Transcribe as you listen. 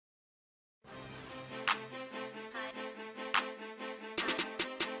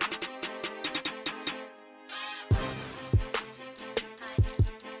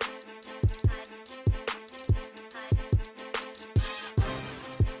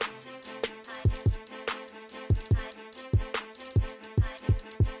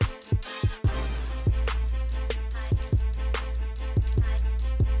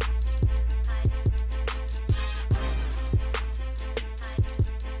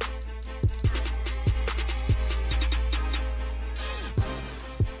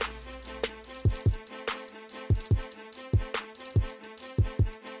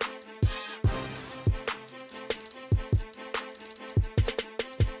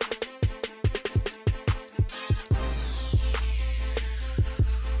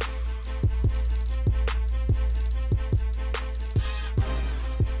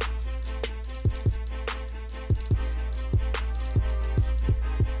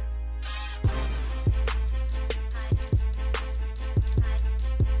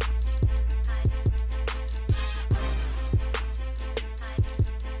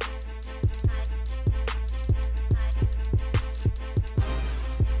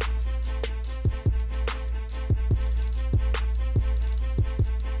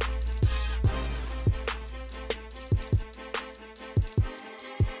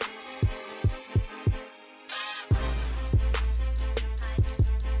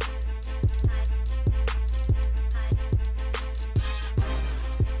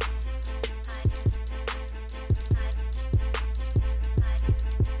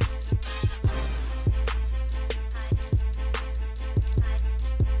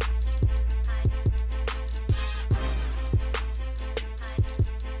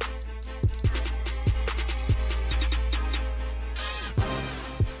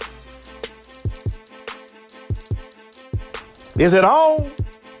Is it on?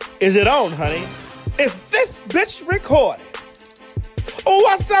 Is it on, honey? Is this bitch recording? Oh,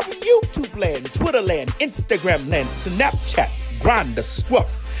 what's up, YouTube land, Twitter land, Instagram land, Snapchat, Grindr, Scruff,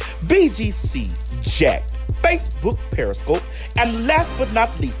 BGC, Jack, Facebook, Periscope, and last but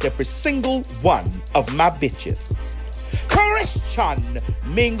not least, every single one of my bitches. Christian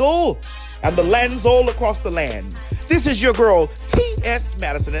Mingle and the lands all across the land. This is your girl, T.S.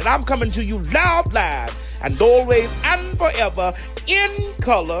 Madison, and I'm coming to you loud, live, and always and forever in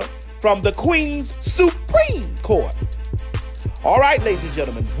color from the Queen's Supreme Court. All right, ladies and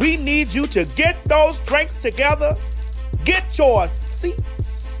gentlemen, we need you to get those drinks together, get your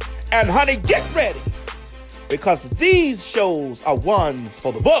seats, and honey, get ready, because these shows are ones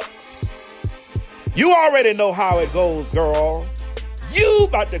for the books. You already know how it goes, girl. You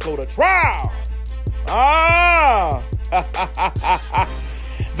about to go to trial.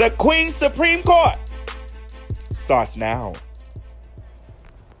 The Queen's Supreme Court starts now.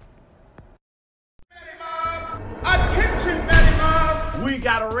 Attention, Betty Mom! We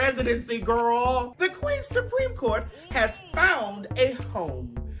got a residency, girl. The Queen's Supreme Court has found a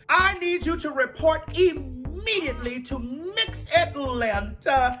home. I need you to report immediately to Mix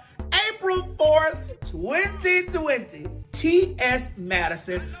Atlanta, April 4th, 2020. T.S.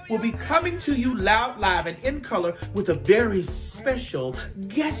 Madison will be coming to you loud, live, and in color with a very special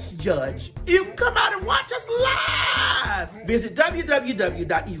guest judge. You can come out and watch us live. Visit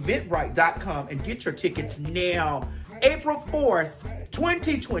www.eventbrite.com and get your tickets now. April 4th,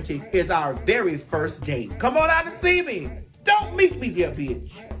 2020 is our very first date. Come on out and see me. Don't meet me there,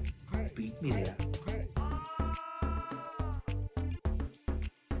 bitch. Beat me there.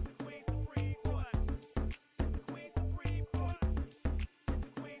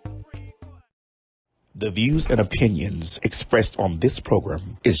 The views and opinions expressed on this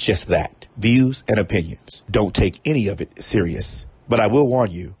program is just that, views and opinions. Don't take any of it serious. But I will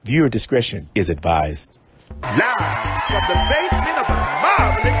warn you, viewer discretion is advised. Live from the basement of the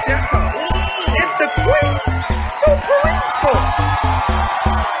marvelous chateau, it's the Queen's Supreme Court.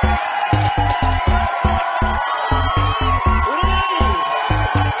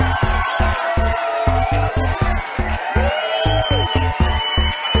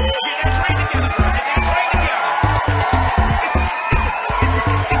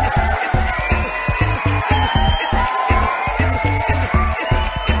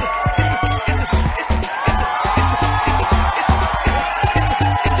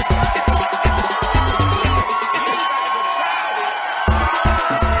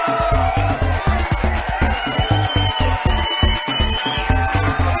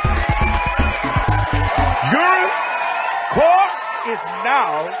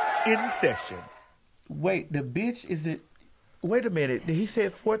 In session. Wait, the bitch is it? Wait a minute. Did he say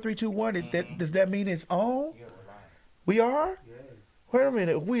 4, 3, 2, 1? Does that mean it's on? We are? Wait a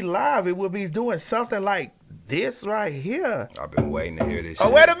minute. If we live, it will be doing something like this right here. I've been waiting to hear this shit.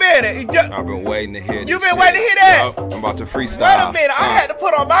 Oh, wait a minute. I've been waiting to hear this. You've been waiting to hear that? Yep. I'm about to freestyle. Wait a minute. I had to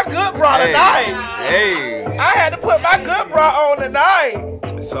put on my good bra tonight. Hey. I had to put my good bra on tonight.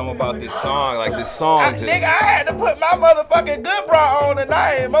 There's something about this song. Like this song just... Nigga, I had to put my motherfucking good bra on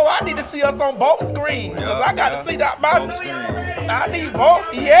tonight. Mo, I need to see us on both screens. Because I got to see that my... Both screens. I need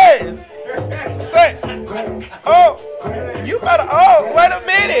both. Yes. Say, oh, you better, oh, wait a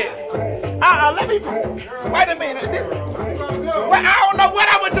minute. Let me, wait a minute. I don't know what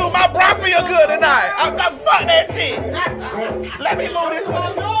I'm going to do. My bra feel good tonight. Fuck that shit. Let me move this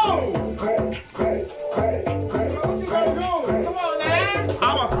one.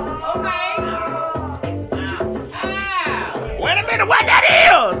 Wait a minute, what that is?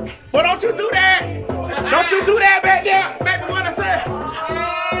 Well, don't you do that. Don't you do that back there. Baby, what I said.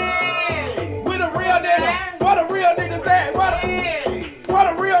 With a real nigga. What a real nigga's at. What a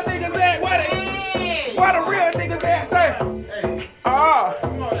real nigga's at. What a real nigga's at. Say.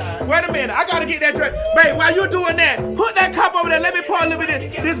 Wait a minute. I got to get that drink. Babe, while you doing that, put that cup over there. Let me pour a little bit of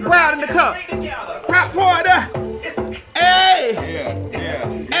this brown in the cup. Pour it up. Hey.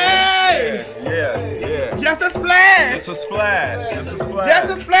 Hey. Yeah. Just a splash. Just a splash. Just a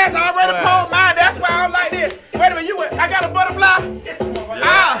splash. I already poured mine. That's why I'm like this. Wait a minute. I got a butterfly.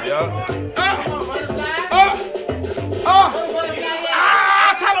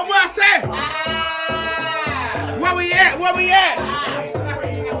 Tell them what I said. Where we at?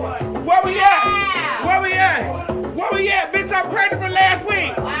 Bitch, I'm pregnant from last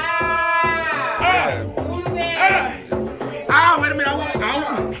week. Wait a minute.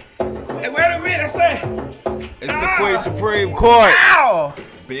 Wait a minute. I say. It's the Queen's Supreme Court. Ow.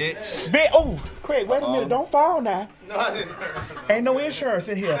 Bitch. Oh, Craig, wait a minute. Don't fall now. No, I didn't. Ain't no insurance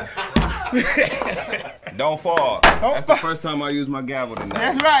in here. Don't fall. That's the first time I use my gavel tonight.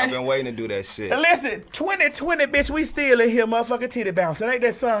 That's right. I've been waiting to do that shit. Listen, 2020, bitch, we still in here, motherfucking titty bouncing. Ain't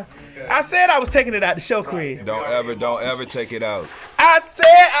that son? I said I was taking it out the show, Craig. Don't ever take it out. I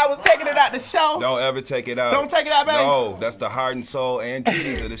said I was taking it out the show. Don't ever take it out. Don't take it out, baby. No, that's the heart and soul and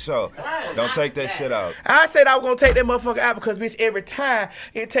titties of the show. Don't take that shit out. I said I was gonna take that motherfucker out because, bitch, every time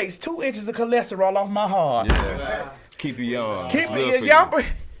it takes 2 inches of cholesterol off my heart. Yeah. Keep you young. Keep It's good me for young. you.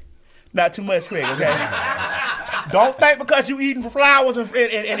 Not too much, Craig, okay? Don't think because you eating flowers and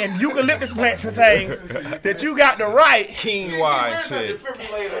eucalyptus plants and things that you got the right. Quinoa and shit.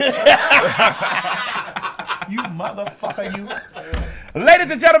 You motherfucker, you.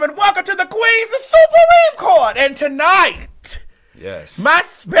 Ladies and gentlemen, welcome to the Queens of Supreme Court. And tonight, yes, my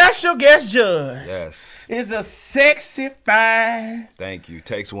special guest judge is a sexy, fine, thank you.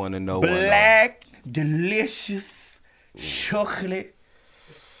 Takes one to know black, delicious chocolate.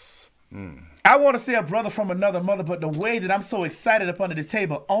 I want to say a brother from another mother, but the way that I'm so excited up under this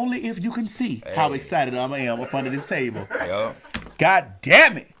table, only if you can see how excited I am up under this table. Yep. God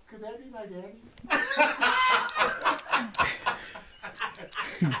damn it. Could that be my daddy?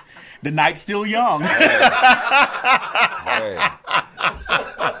 The night's still young. Hey.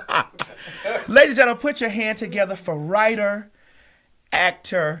 Ladies and gentlemen, put your hand together for writer,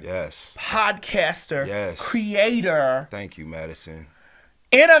 actor, podcaster, creator. Thank you, Madison.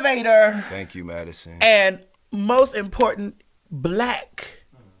 Innovator. Thank you, Madison. And most important, black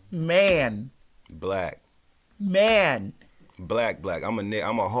man. Black. Man. Black. I'm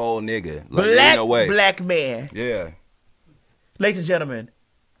a whole nigga. Like, black man. Yeah. Ladies and gentlemen,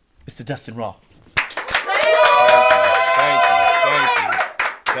 Mr. Dustin Ross.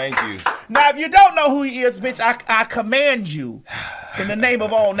 Thank you. Now, if you don't know who he is, bitch, I command you, in the name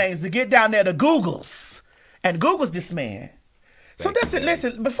of all names, to get down there to Google's and Google's this man. So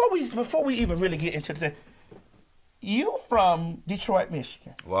listen, before we even really get into this, you from Detroit,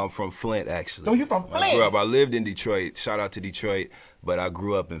 Michigan? Well, I'm from Flint, actually. Oh, you from Flint? I lived in Detroit. Shout out to Detroit, but I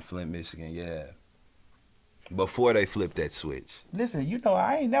grew up in Flint, Michigan. Yeah. Before they flipped that switch. Listen, you know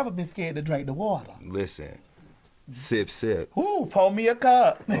I ain't never been scared to drink the water. Listen, sip. Ooh, pour me a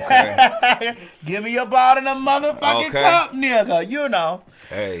cup. Okay. Give me a bottle of motherfucking cup, nigga. You know.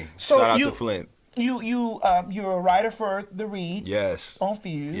 Hey, shout out to Flint. You're a writer for The Read. Yes. On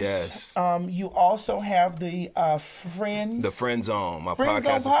Fuse. Yes. You also have the Friends. The Friend Zone. My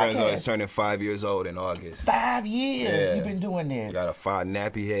podcast, The Friend Zone, is turning 5 years old in August. 5 years you've been doing this. Got a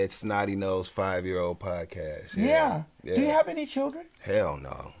nappy head, snotty nose 5-year-old podcast. Yeah. Do you have any children? Hell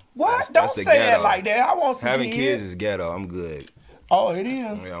no. What? Don't say that like that. I want some Having kids is ghetto. I'm good. Oh, it is?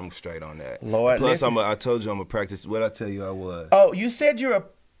 Yeah, I'm straight on that. Lord, plus, I told you I'm a practice. What I tell you I was. Oh, you said you're a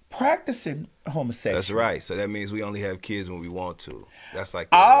practicing homosexual. That's right. So that means we only have kids when we want to. That's like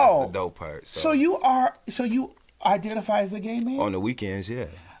that's the dope part. So you identify as a gay man? On the weekends, yeah.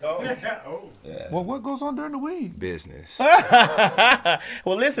 Oh. Yeah. Well, what goes on during the week? Business. Well,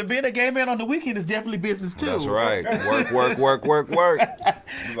 listen, being a gay man on the weekend is definitely business too. That's right. Work.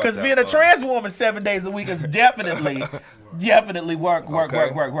 Because being a trans woman 7 days a week is definitely work.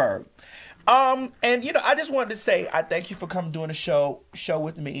 And you know, I just wanted to say I thank you for coming doing the show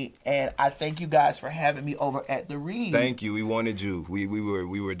with me, and I thank you guys for having me over at The Read. Thank you. We wanted you. We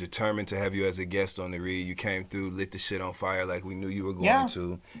were determined to have you as a guest on The Read. You came through, lit the shit on fire like we knew you were going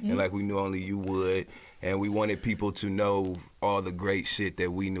to, and like we knew only you would. And we wanted people to know all the great shit that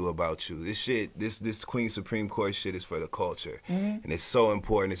we knew about you. This shit, this Queen Supreme Court shit is for the culture. And it's so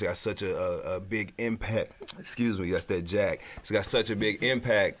important. It's got such a big impact. Excuse me, that's that Jack. It's got such a big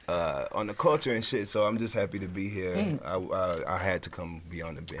impact on the culture and shit. So I'm just happy to be here. I had to come be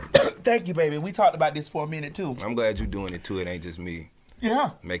on the bench. Thank you, baby. We talked about this for a minute, too. I'm glad you're doing it, too. It ain't just me.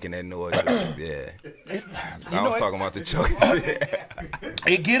 Yeah. Making that noise. Yeah. I was talking about the choking shit.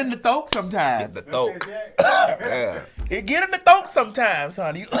 It get in the throat sometimes. The throat. Yeah. It get in the throat sometimes,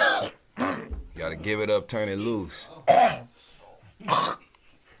 honey. Gotta give it up, turn it loose.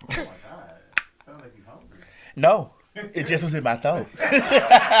 No. It just was in my throat.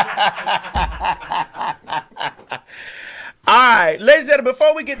 All right, ladies and gentlemen,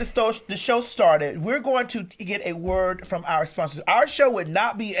 before we get the show started, we're going to get a word from our sponsors. Our show would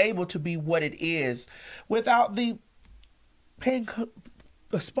not be able to be what it is without the paying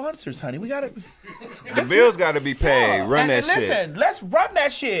sponsors, honey. We got to... The bills got to be paid. Run that shit. Listen, let's run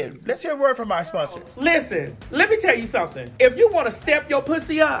that shit. Let's hear a word from our sponsors. Listen, let me tell you something. If you want to step your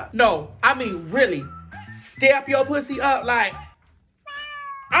pussy up, no, I mean really, step your pussy up like,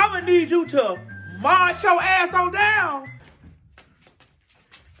 I'm going to need you to march your ass on down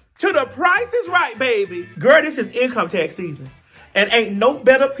to The Price is Right, baby. Girl, this is income tax season. And ain't no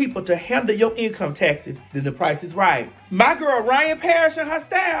better people to handle your income taxes than The Price is Right. My girl Ryan Parrish and her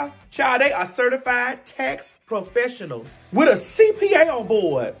staff, child, they are certified tax professionals with a CPA on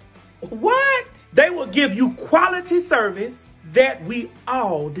board. What? They will give you quality service that we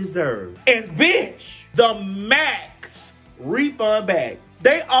all deserve. And bitch, the max refund back.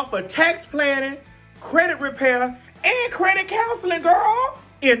 They offer tax planning, credit repair, and credit counseling, girl,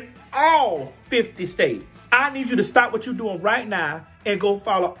 in all 50 states. I need you to stop what you're doing right now and go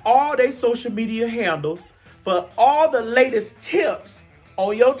follow all their social media handles for all the latest tips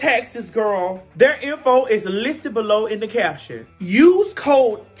on your taxes, girl. Their info is listed below in the caption. Use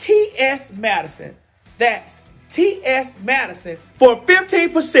code TS Madison. That's TS Madison for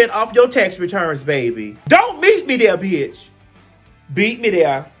 15% off your tax returns, baby. Don't meet me there, bitch. Beat me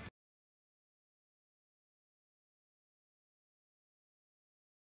there.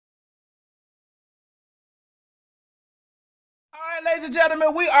 All right, ladies and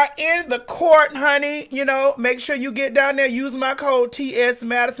gentlemen, we are in the court, honey. You know, make sure you get down there, use my code TS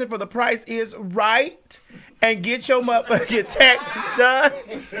Madison for The Price is Right, and get your motherfucking taxes done.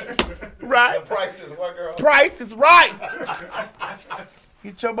 Right? The price is what, girl? Price is right.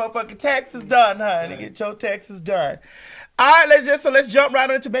 Get your motherfucking taxes done, honey. Get your taxes done. All right, let's jump right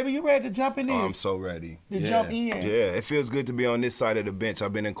into, baby. You ready to jump in this? Oh, I'm so ready. Jump in. Yeah, it feels good to be on this side of the bench.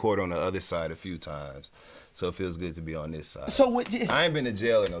 I've been in court on the other side a few times. So it feels good to be on this side. So I ain't been to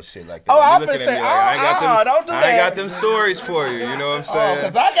jail or no shit like that. Oh, I'm gonna looking say, at me like, I don't do that. ain't got them stories for you. You know what I'm saying?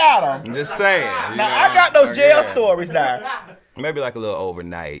 Because I got them. I'm just saying. Now, I got those jail stories now. Maybe like a little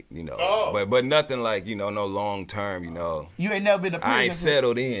overnight, you know. But nothing like, you know, no long term, you know. You ain't never been to prison. I ain't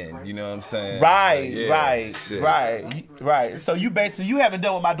settled in, you know what I'm saying? Right. So you basically, you haven't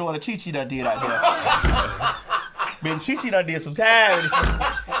done what my daughter Chi-Chi done did out there. Man, Chi-Chi done did some time.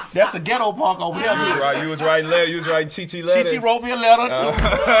 That's the ghetto punk over there. You was writing letters. You was writing Chi-Chi letters. Chi-Chi wrote me a letter, too.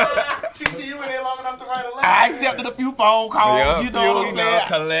 Chi-Chi, you were there long enough to write a letter? I accepted a few phone calls, you know what I'm saying?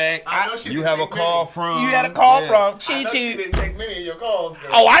 Collect. I know she You didn't have a take call many. from. You had a call from I know she Chi-Chi. didn't take many of your calls,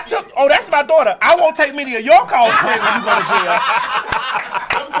 girl. Oh, that's my daughter. I won't take many of your calls when you go to jail.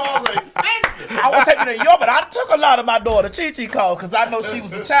 Them calls are expensive. I won't take many of your, but I took a lot of my daughter Chi-Chi calls because I know she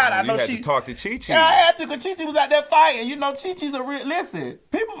was a child. I know You had she to talk to Chi-Chi. Yeah, I had to because Chi-Chi was out there fighting. You know, Chi-Chi's a real. Listen,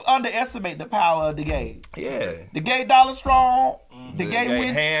 people underestimate the power of the gay. Yeah. The gay dollar strong. The gay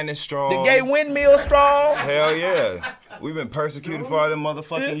hand is strong. The gay windmill strong. Hell yeah. We've been persecuted for all them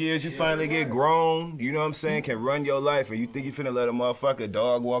motherfucking years. You finally get grown, you know what I'm saying, can run your life, and you think you finna let a motherfucker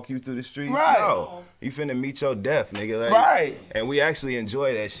dog walk you through the streets? Right. No. You finna meet your death, nigga. Like, right. And we actually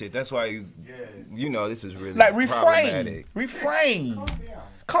enjoy that shit. That's why you know this is really like problematic. Refrain.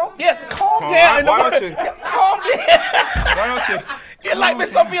 Calm down. Calm down. Why don't you? Calm down. Why don't you? Yeah, like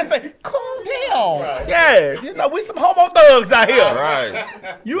Miss Sophia say, calm down. Right. Yes, you know, we some homo thugs out here. Right.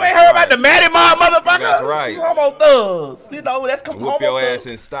 You ain't heard about the Matty Mob motherfucker? That's right. Homo thugs. You know, that's Whoop your ass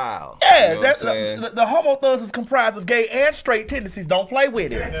in style. Yeah, you know that's the homo thugs is comprised of gay and straight tendencies. Don't play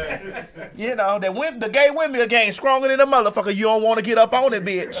with it. You know, the gay women game stronger than a motherfucker. You don't want to get up on it,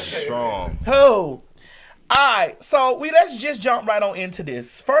 bitch. Strong. Oh. Alright, so let's just jump right on into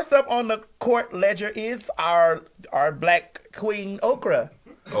this. First up on the court ledger is our black queen Okra.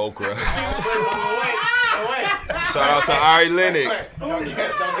 Okra. Wait. Shout out to Ari Lennox. Don't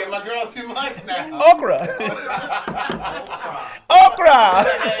get my girl too much now. Okra. Okra.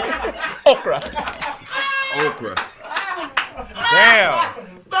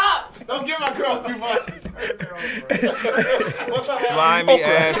 Damn. Stop! Don't get my girl too much. Slimy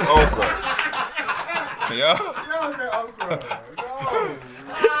Okra. ass okra. Yeah.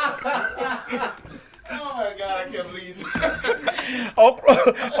 Oh my God, I can't believe you.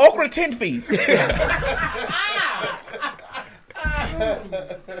 Okra 10 feet.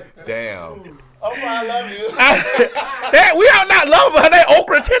 Damn. Okra, I love you. We are not loving her. They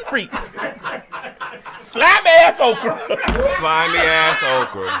Okra 10 feet. Slimy ass okra. Slimy ass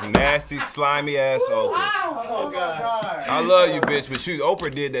okra. Nasty, slimy ass okra. Oh God. I love you, bitch, but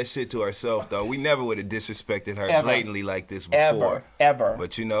Oprah did that shit to herself, though. We never would have disrespected her Ever. blatantly like this before. Ever.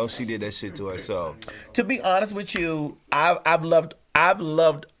 But you know, she did that shit to herself. To be honest with you, I've loved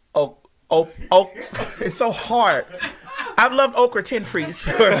it's so hard. I've loved Okra 10 Freaks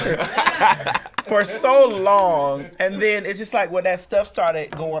for so long, and then it's just like when that stuff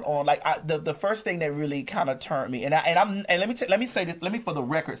started going on. Like the first thing that really kind of turned me, and let me say this. Let me for the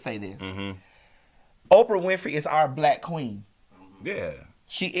record say this. Mm-hmm. Oprah Winfrey is our black queen. Yeah.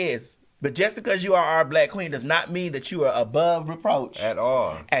 She is. But just because you are our black queen does not mean that you are above reproach. At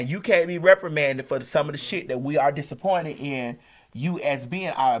all. And you can't be reprimanded for some of the shit that we are disappointed in you as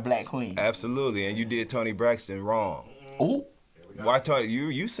being our black queen. Absolutely. And you did Toni Braxton wrong. Ooh. Why told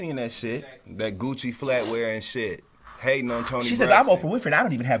you seen that shit? That Gucci flatwear and shit. Hating on Tony. She says I'm Oprah Winfrey and I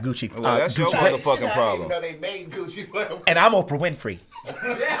don't even have Gucci. Well, that's your motherfucking problem. They made Gucci flatwear. And I'm Oprah Winfrey.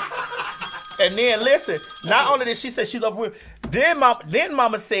 And then listen, not only did she say she's Oprah Winfrey, then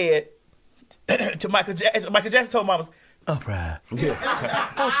Mama said to Michael Jackson. Michael Jackson told Mama, Oprah, yeah.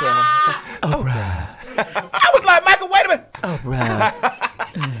 Oprah. I was like, Michael, wait a minute.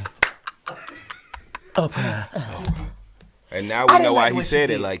 Oprah. And now we know why he said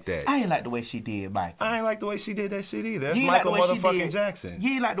it like that. I ain't like the way she did, Mike. I ain't like the way she did that shit either. That's Michael motherfucking Jackson.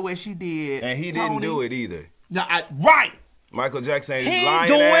 He ain't like the way she did. And he didn't do it either. No, right. Michael Jackson, He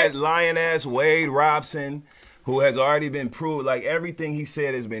lying ass Wade Robson, who has already been proved, like everything he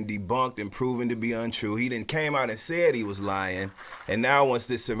said has been debunked and proven to be untrue. He then came out and said he was lying. And now once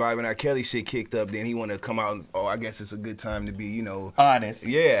this Surviving R. Kelly shit kicked up, then he want to come out and, I guess it's a good time to be, honest.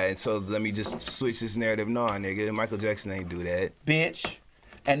 Yeah, and so let me just switch this narrative. No, nigga, Michael Jackson ain't do that. Bitch.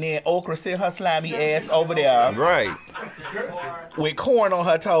 And then Okra sent her slimy ass over there. Right. With corn on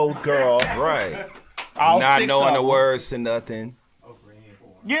her toes, girl. Right. All not knowing the words to nothing.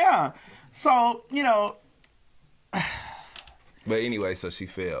 Yeah. So, But anyway, so she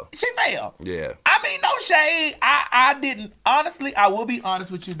fell. She fell. Yeah. I mean, no shade. I didn't. Honestly, I will be honest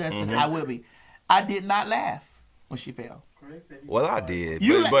with you, Dustin. I will be. I did not laugh when she fell. Well, I did.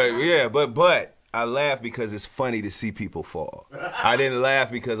 But I laughed because it's funny to see people fall. I didn't laugh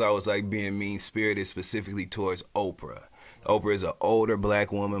because I was like being mean-spirited specifically towards Oprah. Oprah is an older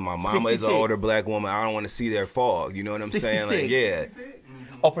black woman. My mama 66. Is an older black woman. I don't want to see their fall. You know what I'm 66. Saying? Like, yeah.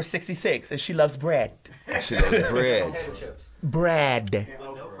 Oprah's 66 and she loves bread. She loves bread. Bread.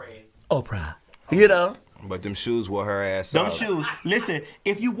 Oprah. But them shoes wore her ass them out. Shoes. Listen,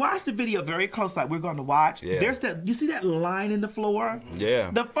 if you watch the video very close, like we're going to watch, there's that. You see that line in the floor? Yeah.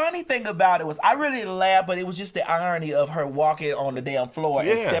 The funny thing about it was, I really didn't laugh, but it was just the irony of her walking on the damn floor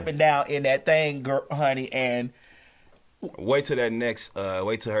and stepping down in that thing, girl, honey, and. Wait till her next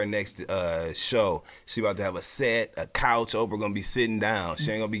show. She about to have a set, a couch. Oprah gonna be sitting down. She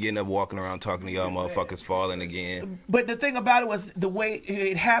ain't gonna be getting up, walking around, talking to y'all motherfuckers falling again. But the thing about it was the way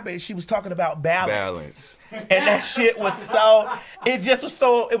it happened. She was talking about balance. And that shit was so. It just was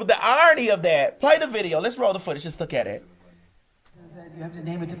so. It was the irony of that. Play the video. Let's roll the footage. Just look at it. You have to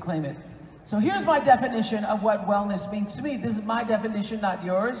name it to claim it. So here's my definition of what wellness means to me. This is my definition, not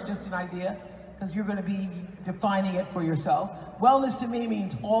yours. Just an idea. Because you're going to be defining it for yourself. Wellness to me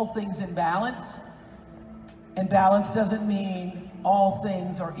means all things in balance. And balance doesn't mean all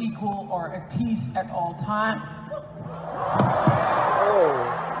things are equal or at peace at all times.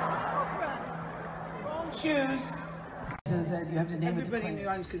 Wrong shoes. You have to name Everybody in the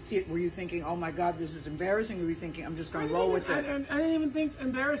audience could see it. Were you thinking, oh my God, this is embarrassing? Or were you thinking, I'm just going to roll with it? I didn't even think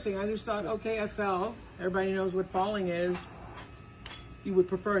embarrassing. I just thought, okay, I fell. Everybody knows what falling is. You would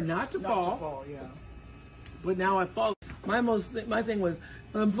prefer not to fall. Not to fall, yeah. But now I fall. My thing was,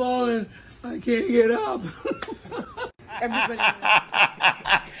 I'm falling. I can't get up. Everybody.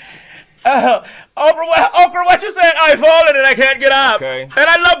 Okra, what you said? I'm falling and I can't get up. Okay. And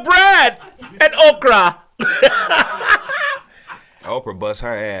I love bread and okra. Oprah bust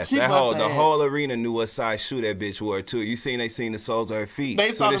her ass. The whole arena knew what size shoe that bitch wore too. They seen the soles of her feet.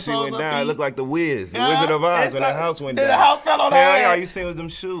 So that she went down, it looked like the Wiz, the Wizard of Oz when the house went down. The house fell on her ass. All you seen was them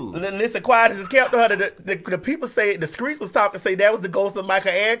shoes. Listen, quiet as it's kept to her. The people say, the streets was talking, say that was the ghost of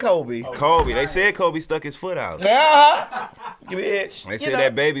Michael and Kobe. Kobe. They said Kobe stuck his foot out. Bitch. They said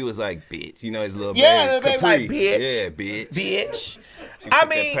that baby was like, bitch. His little baby. Yeah, the baby like, bitch. Yeah, bitch. Bitch. She put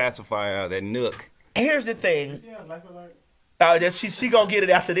that pacifier out, that nook. Here's the thing. She gonna get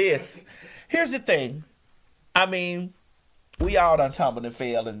it after this. Here's the thing. I mean, we all done tumbled and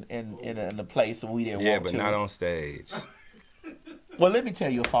fell in a place we didn't want to. Yeah, but not on stage. Well, let me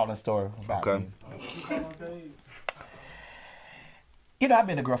tell you a falling story about me. I've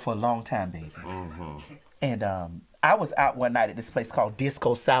been a girl for a long time, baby. And I was out one night at this place called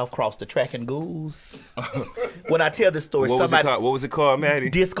Disco South, across the track and Ghouls. When I tell this story, what was it called, Maddie?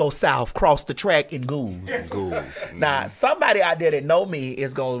 Disco South, cross the track and Ghouls. Now, somebody out there that know me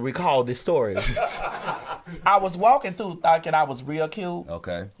is going to recall this story. I was walking through thinking I was real cute.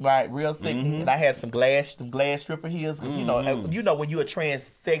 Okay. Right, real thick. And I had some glass stripper heels. Because, when you're a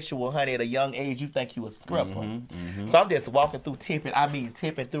transsexual, honey, at a young age, you think you a stripper. So I'm just walking through,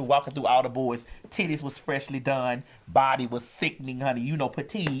 walking through all the boys. Titties was freshly done. Body was sickening, honey.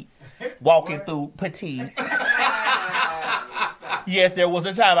 Petite. Walking through petite. Yes, there was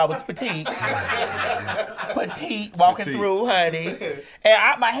a time I was petite. petite walking through, honey.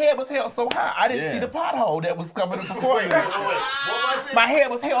 And my head was held so high, I didn't see the pothole that was coming before me. What was it? My head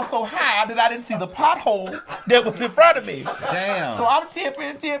was held so high that I didn't see the pothole that was in front of me. Damn. So I'm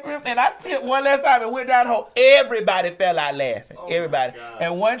tipping, and I tipped one last time and went down the hole. Everybody fell out laughing. Everybody.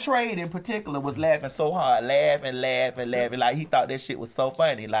 And one trade in particular was laughing so hard, laughing, like he thought that shit was so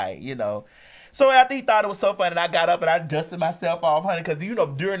funny, like, you know. So after he thought it was so funny, I got up and I dusted myself off, honey, because, you know,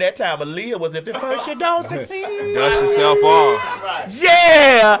 during that time, Aaliyah was, if at first you don't succeed. Dust yourself off.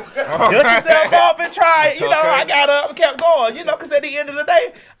 Yeah. Dust yourself off and try it. You know, I got up and kept going, you know, because at the end of the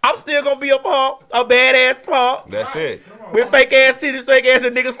day, I'm still going to be a punk, a badass punk. That's it. With fake ass titties, fake ass,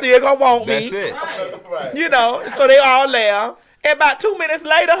 and niggas still going to want me. That's it. You know, so they all laugh. And about 2 minutes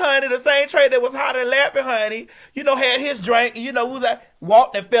later, honey, the same trade that was hot and laughing, honey, you know, had his drink, you know,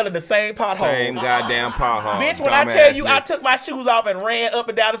 walked and fell in the same pothole. Same goddamn pothole. Bitch, when I tell you, I took my shoes off and ran up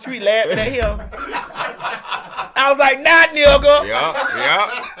and down the street laughing at him. I was like, nah, nigga.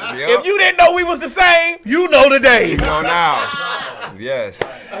 Yep. If you didn't know we was the same, you know today. You know now. Yes.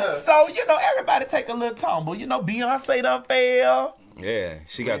 So, you know, everybody take a little tumble. You know, Beyonce done fell. Yeah,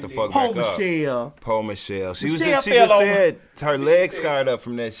 she got the fuck back up. Poor Michelle. She just said her legs scarred up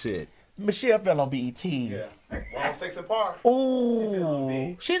from that shit. Michelle fell on BET. Yeah. 106 and par.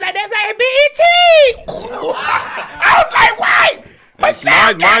 Ooh. She's like, that's ain't BET. I was like, wait.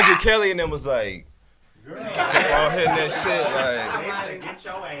 Michelle. Marjorie Kelly and them was like, kept on hitting that shit like. Get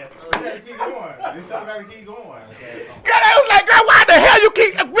your ass. Keep going. This show gotta keep going. Okay. Girl, I was like, girl, why the hell you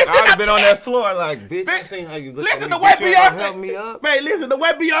keep? Bitch, I'd have been on that floor like, bitch, I seen how you look. Listen, the way Beyonce help me up. Man, listen, the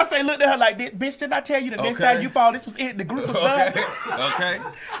way Beyonce looked at her like, bitch, didn't I tell you the next time you fall, this was it, the group was done? Okay.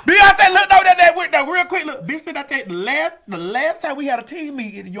 Beyonce looked over that real quick. Look, bitch, did I tell you the last time we had a team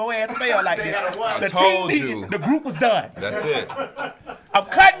meeting, your ass fell like that. The team meeting, the group was done. That's it. I'm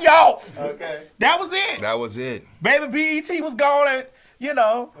cutting you off. Okay. That was it. That was it. Baby, BET was gone, and you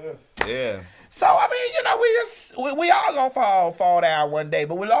know. Yeah. So I mean, you know, we all gonna fall down one day,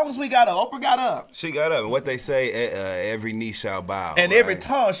 but as long as we got up, Oprah got up. She got up, and what they say, every knee shall bow, and every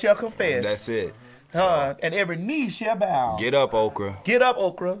tongue shall confess. And that's it. And every knee shall bow. Get up, Okra. Get up,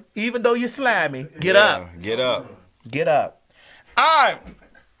 Okra. Even though you're slimy, get up. Get up. Get up. All right.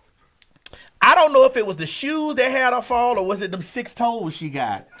 I don't know if it was the shoes that had her fall or was it them 6 toes she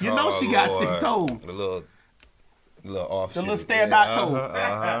got. You know she got 6 toes. The little offshoot. The little stand out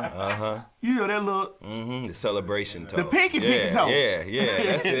toe. You know that little. The celebration toe. The pinky toe. Yeah,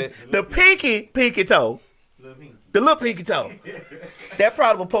 that's it. The pinky toe. The little pinky toe. That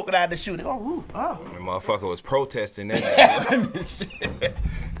probably was poking out the shoe. Oh. The motherfucker was protesting that.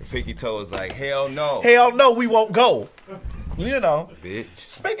 The pinky toe was like, hell no. Hell no, we won't go. You know. Bitch.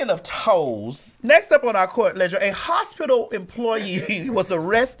 Speaking of toes, next up on our court ledger, a hospital employee was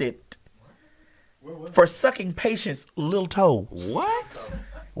arrested for sucking patients' little toes. What?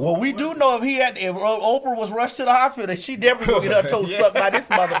 Well, we do know if Oprah was rushed to the hospital, she definitely gonna get her toes sucked by this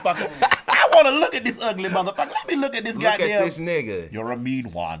motherfucker. I want to look at this ugly motherfucker. Let me look at this goddamn. Look at this nigga. You're a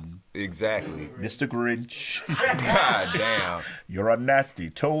mean one. Exactly. Mr. Grinch. God damn. You're a nasty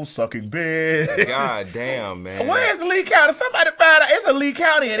toe-sucking bitch. God damn, man. Where's Lee County? Somebody found out. It's a Lee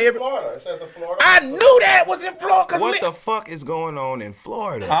County in every. Florida. It says in Florida. I knew that was in Florida. What the fuck is going on in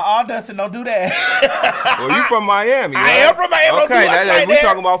Florida? Dustin, don't do that. Well, you from Miami, right? I am from Miami. Okay, we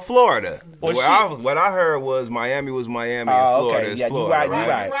talking about Florida. Well, what I heard was Miami was Miami and Florida is Florida. You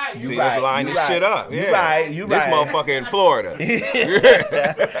right. See, let's line this shit up. You right. This motherfucker in Florida.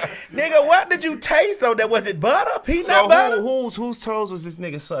 Nigga, what did you taste though? Was it butter? Peanut butter? Whose toes was this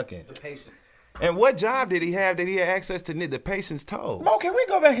nigga sucking? The patient's. And what job did he have that he had access to the patient's toes? Mo, can we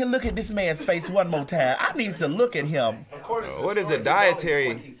go back and look at this man's face one more time? I need to look at him. What is a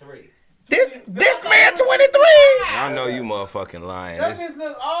dietary? This man 23. I know you motherfucking lying.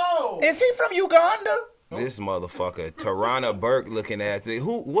 Is he from Uganda? This motherfucker, Tarana Burke looking at it.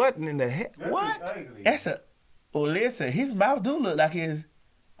 What in the heck? What? That's a. Oh, listen, his mouth do look like his.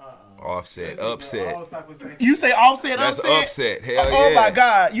 Offset, upset. You say offset, That's upset. Hell yeah. Oh my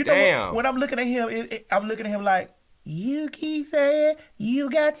God. You know, damn. When I'm looking at him, I'm looking at him like, you keep saying you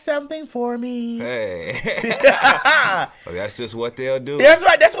got something for me. Hey. Well, that's just what they'll do. That's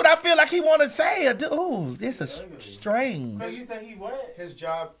right. That's what I feel like he want to say. Ooh, this is strange. You say he what? His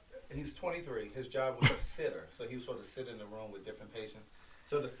job, he's 23. His job was a sitter. So he was supposed to sit in the room with different patients.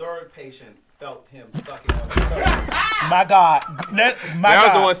 So the third patient felt him sucking on his toe. My God. That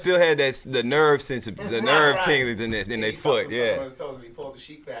was the one still had the nerve tingling in their foot. Yeah. On his toes and he pulled the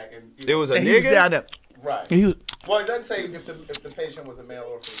sheet back and it was a nigga. Right. Well, it doesn't say if the patient was a male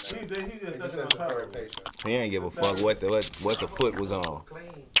or female. He just says the third patient. He ain't give a fuck what the foot was on.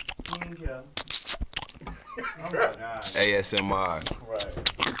 ASMR.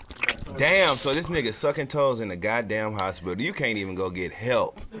 Right. Damn, so this nigga sucking toes in the goddamn hospital. You can't even go get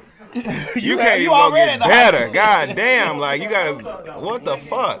help. You can't even go get better. God damn, like you gotta. What the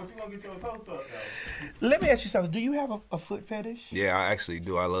fuck? Let me ask you something. Do you have a foot fetish? Yeah, I actually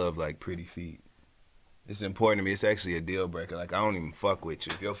do. I love like pretty feet. It's important to me. It's actually a deal breaker. Like I don't even fuck with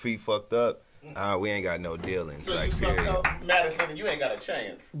you if your feet fucked up. We ain't got no dealings. So like, you sucked up Madison and you ain't got a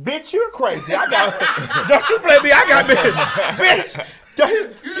chance. Bitch, you're crazy. I got. Don't you play me? I got bitch.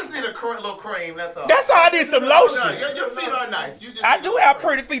 You just need a little cream, that's all. That's all I need, some lotion. No, your feet are nice. You just I do have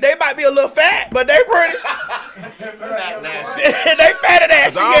pretty feet. They might be a little fat, but they pretty. fat nasty. They fatter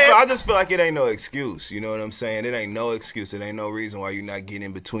than shit. I just feel like it ain't no excuse. You know what I'm saying? It ain't no excuse. It ain't no reason why you're not getting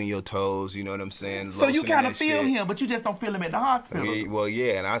in between your toes. You know what I'm saying? So you kind of Lotioning that feel shit. him, but you just don't feel him at the hospital. Well,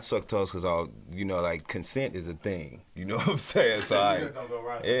 yeah, and I suck toes because you know, like consent is a thing. You know what I'm saying? So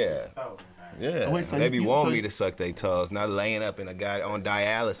yeah. Wait, so they be wanting so me to suck their toes, not laying up in a guy on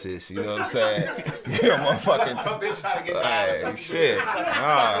dialysis. You know what I'm saying? Yeah, motherfucking. Bitch trying to get dialysis. Hey, shit.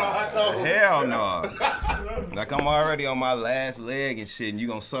 Hell no. Like I'm already on my last leg and shit, and you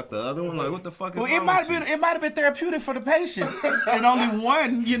gonna suck the other one? Like what the fuck is Well, wrong with you? it might have been therapeutic for the patient, and only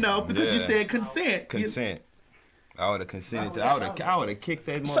one, you know, because you said consent. Consent. I would have consented. I would have kicked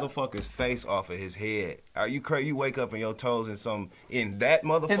that motherfucker's face off of his head. Are you crazy? You wake up and your toes in that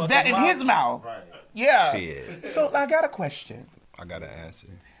motherfucker's mouth? In his mouth. Right. Yeah. Shit. So I got a question. I got an answer.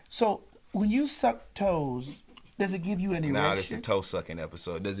 So when you suck toes, does it give you an erection? Nah, this is a toe sucking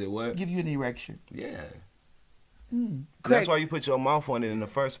episode. Does it what? Give you an erection? Yeah. Craig, that's why you put your mouth on it in the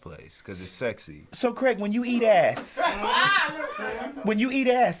first place, because it's sexy. So Craig, when you eat ass,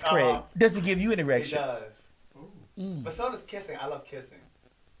 Craig, does it give you an erection? It does. But so does kissing. I love kissing.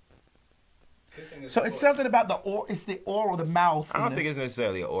 Kissing is so it's something about the oral, the mouth. I don't think it's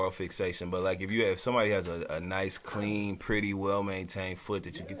necessarily an oral fixation, but like if somebody has a nice, clean, pretty, well-maintained foot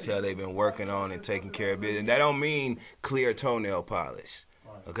that you can tell they've been working on and taking care of it, and that don't mean clear toenail polish.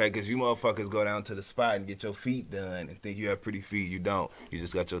 Okay, because you motherfuckers go down to the spot and get your feet done and think you have pretty feet. You don't. You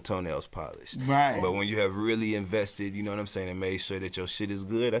just got your toenails polished. Right. But when you have really invested, you know what I'm saying, and made sure that your shit is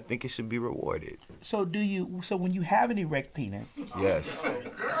good, I think it should be rewarded. So so when you have an erect penis. Yes.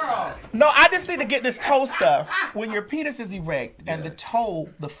 No, I just need to get this toe stuff. When your penis is erect and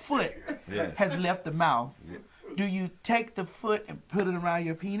the foot has left the mouth. Do you take the foot and put it around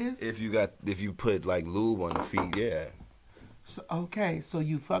your penis? If you put like lube on the feet, yeah. So, okay, so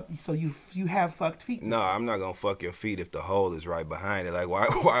you have fucked feet? No, I'm not gonna fuck your feet if the hole is right behind it. Like why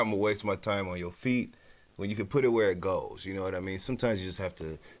I'm gonna waste my time on your feet when you can put it where it goes? You know what I mean? Sometimes you just have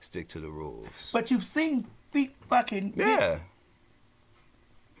to stick to the rules. But you've seen feet fucking. Yeah.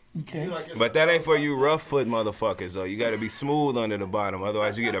 Okay. But that ain't for you rough foot motherfuckers though. You gotta be smooth under the bottom,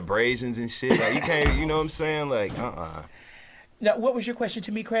 otherwise you get abrasions and shit. Like you can't, you know what I'm saying? Like Now, what was your question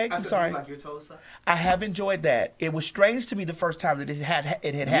to me, Craig? I'm sorry. Do you like your toes sucked? I have enjoyed that. It was strange to me the first time that it had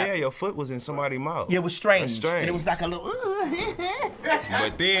happened. Yeah, your foot was in somebody's mouth. Yeah, it was strange. That's strange. And it was like a little.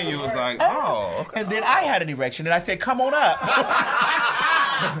 But then you was like, oh. Okay. And then I had an erection, and I said, "Come on up."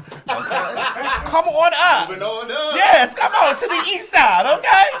 Come on up. Moving on up. Yes, come on to the east side,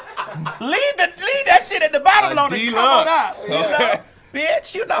 okay? Leave that shit at the bottom alone and come on up. You know?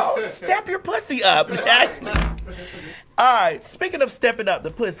 Bitch, you know, step your pussy up. All right, speaking of stepping up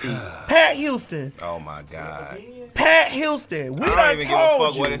the pussy, Pat Houston. Oh my God. Pat Houston, we I done don't even give a told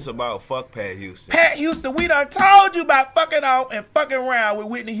fuck you. what it's about. Fuck Pat Houston. Pat Houston, we done told you about fucking off and fucking around with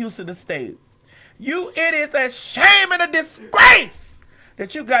Whitney Houston estate. It is a shame and a disgrace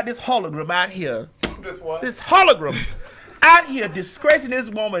that you got this hologram out here. This what? This hologram out here disgracing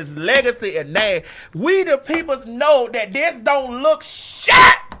this woman's legacy and name. We the peoples know that this don't look shit.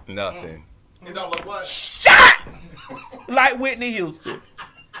 Nothing. It don't look what? Shit like Whitney Houston.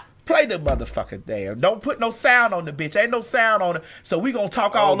 Play the motherfucker damn. Don't put no sound on the bitch. Ain't no sound on it. So we gonna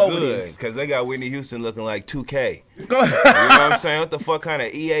talk all over this. Because they got Whitney Houston looking like 2K. Go You know what I'm saying? What the fuck kind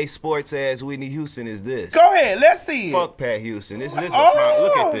of EA Sports ass Whitney Houston is this? Go ahead, let's see it. Fuck Pat Houston. Look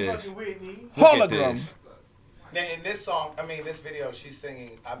at this. Look at this. Now in this song, this video, she's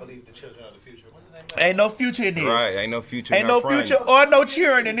singing, I believe, the children of the future. What's the name of that? Ain't no future in this. Right, ain't no future. Ain't no future or no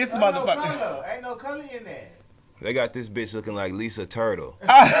cheering in this motherfucker. Ain't no color in that. They got this bitch looking like Lisa Turtle.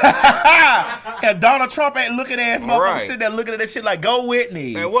 And Donald Trump ain't looking ass motherfucker Right. sitting there looking at that shit like, go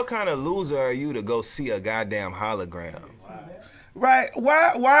Whitney. And what kind of loser are you to go see a goddamn hologram? Right?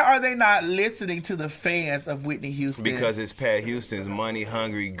 Why are they not listening to the fans of Whitney Houston? Because it's Pat Houston's money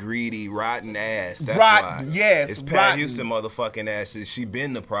hungry, greedy, rotten ass. That's Rotten, why. yes, It's Pat rotten. Houston motherfucking ass. She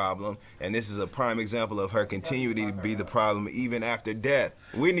been the problem, and this is a prime example of her continuing to be the problem even after death.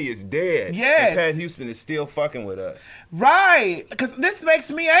 Whitney is dead. Yes. And Pat Houston is still fucking with us. Right, because this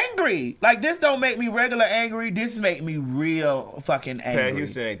makes me angry. Like, this don't make me regular angry. This make me real fucking angry. Pat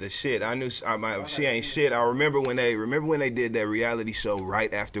Houston ain't the shit. I knew she ain't shit. I remember when they did that reality show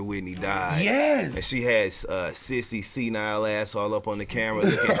right after Whitney died. Yes. And she had sissy senile ass all up on the camera,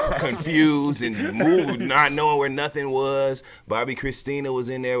 looking confused and moved, not knowing where nothing was. Bobby Christina was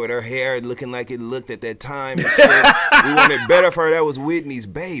in there with her hair looking like it looked at that time and shit. We wanted better for her. That was Whitney's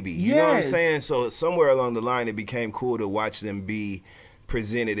baby. You know what I'm saying? So somewhere along the line, it became cool to watch them be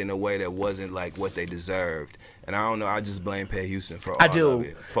presented in a way that wasn't like what they deserved. And I don't know, I just blame Pat Houston for all of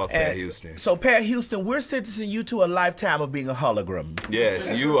it. Fuck Pat Houston. So Pat Houston, we're sentencing you to a lifetime of being a hologram. Yes,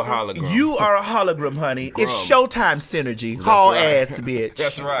 you a hologram. You are a hologram, honey. Grum. It's Showtime synergy. Haul ass, bitch.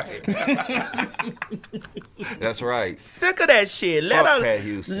 That's right. That's right. Sick of that shit. Pat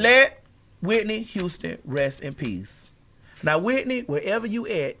Houston. Let Whitney Houston rest in peace. Now, Whitney, wherever you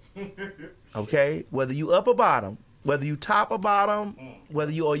at, okay, whether you up or bottom, whether you top or bottom,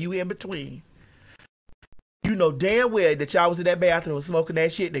 whether you in between, you know damn well that y'all was in that bathroom smoking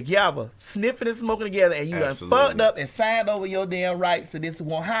that shit together, sniffing and smoking together, and you done fucked up and signed over your damn rights to this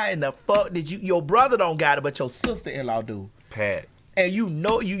one. How in the fuck did your brother don't got it, but your sister-in-law do? Pat. And you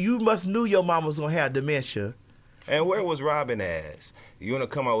know, you must knew your mama was gonna have dementia. And where was Robin ass? You wanna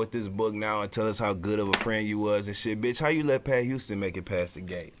come out with this book now and tell us how good of a friend you was and shit, bitch? How you let Pat Houston make it past the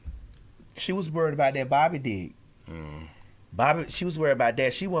gate? She was worried about that Bobby did. Bobby, she was worried about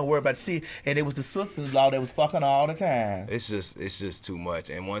that. She wasn't worried about and it was the sister-in-law that was fucking her all the time. It's just too much.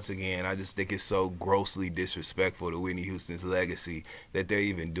 And once again, I just think it's so grossly disrespectful to Whitney Houston's legacy that they're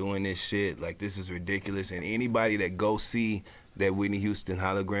even doing this shit. Like, this is ridiculous. And anybody that go see that Whitney Houston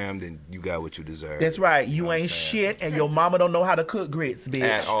hologram, then you got what you deserve. That's right. You ain't shit, and your mama don't know how to cook grits, bitch.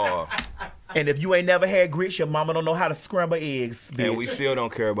 At all. And if you ain't never had grits, your mama don't know how to scramble eggs, bitch. And we still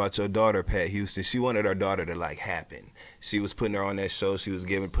don't care about your daughter, Pat Houston. She wanted her daughter to, like, happen. She was putting her on that show. She was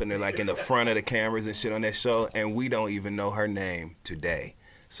putting her, like, in the front of the cameras and shit on that show, and we don't even know her name today.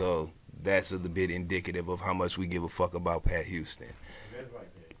 So that's a bit indicative of how much we give a fuck about Pat Houston.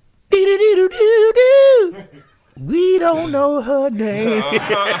 We don't know her name.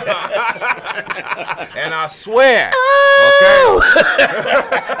 And I swear. Okay.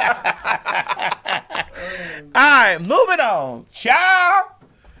 All right, moving on. Ciao.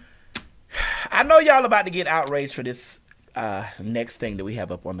 I know y'all about to get outraged for this next thing that we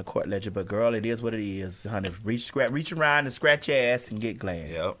have up on the court ledger, but girl, it is what it is, honey. Reach around and scratch your ass and get glad.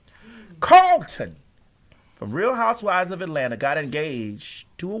 Yep. Carlton from Real Housewives of Atlanta got engaged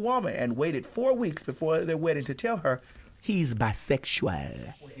to a woman and waited 4 weeks before their wedding to tell her he's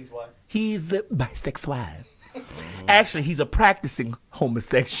bisexual. He's what? He's bisexual. Actually, he's a practicing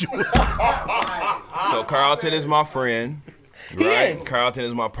homosexual. So Carlton is my friend. He Right? is. Carlton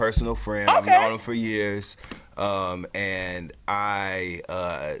is my personal friend. Okay. I've known him for years. And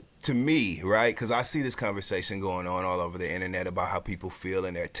to me, right, because I see this conversation going on all over the internet about how people feel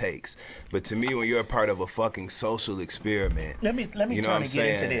and their takes. But to me, when you're a part of a fucking social experiment, Let me you know try what to I'm get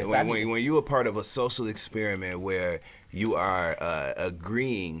saying? into this. When you're a part of a social experiment where you are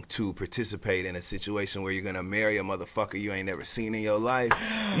agreeing to participate in a situation where you're gonna marry a motherfucker you ain't never seen in your life,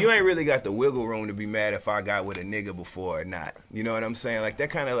 you ain't really got the wiggle room to be mad if I got with a nigga before or not. You know what I'm saying? Like, that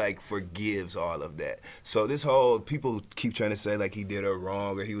kind of like forgives all of that. So this whole, people keep trying to say like he did her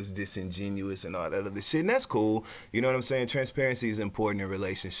wrong or he was disingenuous and all that other shit, and that's cool. You know what I'm saying? Transparency is important in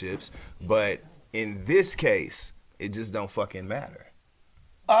relationships, but in this case, it just don't fucking matter.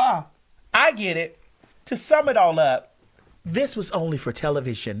 I get it. To sum it all up, this was only for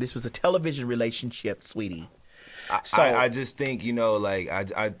television. This was a television relationship, sweetie. So I just think, you know, like,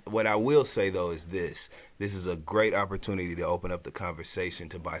 what I will say, though, is this is a great opportunity to open up the conversation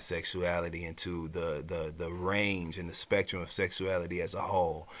to bisexuality and to the range and the spectrum of sexuality as a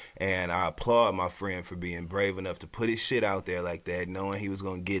whole. And I applaud my friend for being brave enough to put his shit out there like that, knowing he was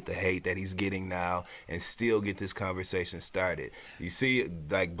going to get the hate that he's getting now and still get this conversation started. You see,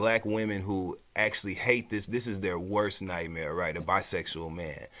 like, black women who actually hate this is their worst nightmare, right? A bisexual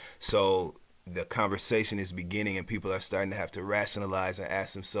man. So the conversation is beginning and people are starting to have to rationalize and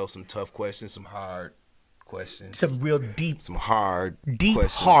ask themselves some tough questions, some hard questions. some real deep, Some hard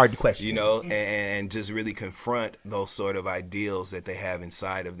hard questions. You know, and just really confront those sort of ideals that they have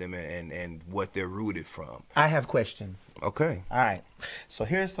inside of them and what they're rooted from. I have questions. Okay. All right. So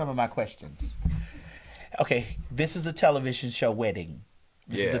here's some of my questions. okay, this is a television show wedding.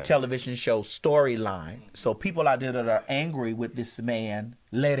 This is a television show storyline. So people out there that are angry with this man,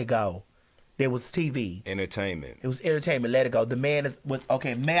 let it go. There was TV. Entertainment. It was entertainment. Let it go. The man was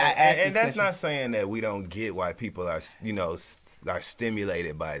okay. May I ask? And that's not saying that we don't get why people are, you know, are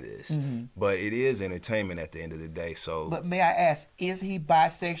stimulated by this, but it is entertainment at the end of the day. So, but may I ask, is he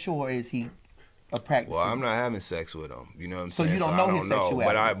bisexual or is he a practicing? Well, I'm not having sex with him. You know what I'm saying? So you don't know his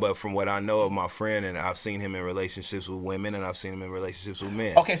sexuality. But from what I know of my friend, and I've seen him in relationships with women, and I've seen him in relationships with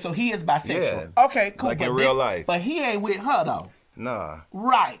men. Okay, so he is bisexual. Yeah. Okay, cool. Like in real life. But he ain't with her though. Nah.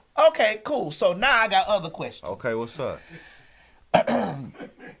 Right. Okay, cool. So now I got other questions. Okay, what's up?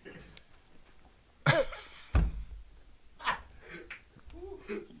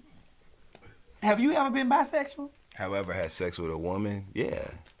 Have you ever been bisexual? Have I ever had sex with a woman?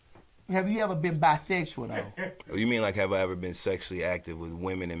 Yeah. Have you ever been bisexual though? You mean like have I ever been sexually active with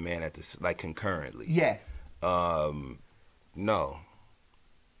women and men at the like concurrently? Yes. No.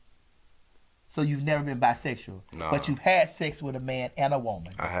 So you've never been bisexual? No. But you've had sex with a man and a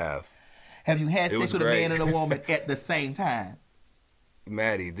woman? I have. Have you had sex with great. a man and a woman at the same time?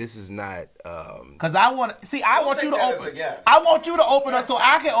 Maddie, this is not. Because I want to see. I want you to that as open. a yes. I want you to open up so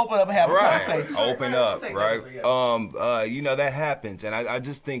I can open up and have a Right, conversation. open up, Take right? that as a You know that happens, and I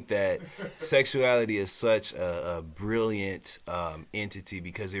just think that sexuality is such a brilliant entity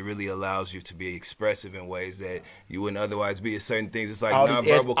because it really allows you to be expressive in ways that you wouldn't otherwise be. It's certain things. It's like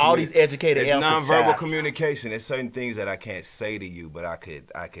nonverbal. All these educated It's answers, nonverbal child. communication. There's certain things that I can't say to you, but I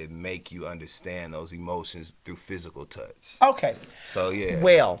could make you understand those emotions through physical touch. Okay. So yeah.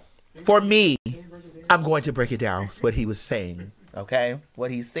 Well, for me, I'm going to break it down what he was saying. Okay, what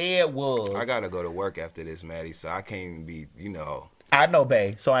he said was, I gotta go to work after this, Maddie, so I can't even be, you know. I know,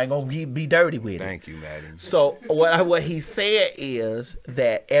 babe, so I ain't gonna be dirty with it. Thank you, Maddie. So what he said is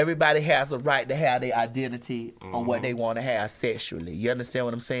that everybody has a right to have their identity on what they want to have sexually. You understand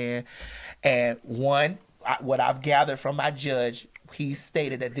what I'm saying? And what I've gathered from my judge, he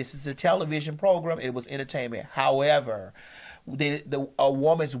stated that this is a television program. It was entertainment. However, a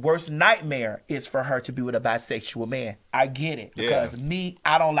woman's worst nightmare is for her to be with a bisexual man. I get it. Because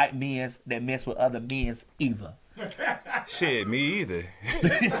I don't like men that mess with other men either. Shit, me either.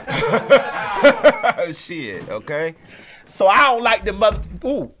 Shit, okay? So I don't like the mother.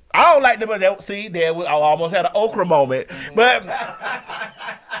 Ooh, I don't like the mother. See, I almost had an okra moment. But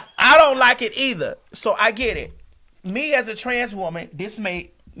I don't like it either. So I get it. Me as a trans woman, this may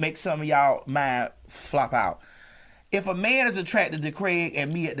make some of y'all mind flop out. If a man is attracted to Craig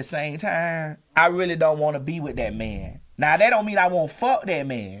and me at the same time, I really don't want to be with that man. Now, that don't mean I won't fuck that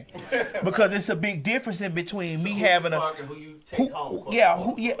man. Because it's a big difference in between me having who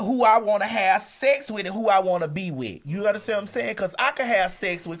I want to have sex with and who I want to be with. You understand what I'm saying? Because I can have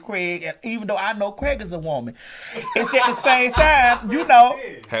sex with Craig, and even though I know Craig is a woman, it's at the same time, you know.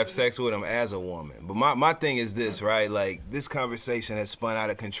 Have sex with him as a woman. But my thing is this, right? Like, this conversation has spun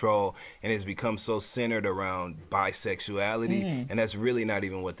out of control and has become so centered around bisexuality, and that's really not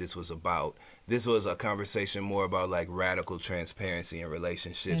even what this was about. This was a conversation more about like radical transparency in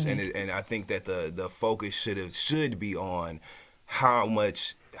relationships, and I think that the focus should be on how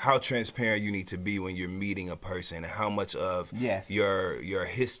transparent you need to be when you're meeting a person, and how much of your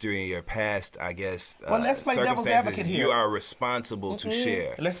history and your past, I guess, well, let's play devil's advocate here. You are responsible to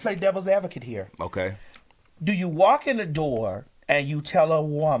share. Let's play devil's advocate here. Okay. Do you walk in the door and you tell a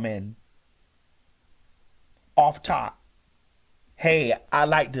woman off top, hey, I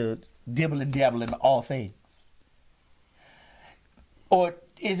like to dibble and dabble in all things? Or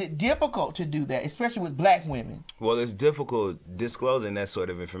is it difficult to do that, especially with black women? Well, it's difficult. Disclosing that sort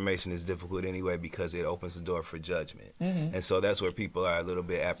of information is difficult anyway because it opens the door for judgment. And so that's where people are a little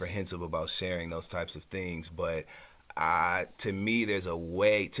bit apprehensive about sharing those types of things. But to me, there's a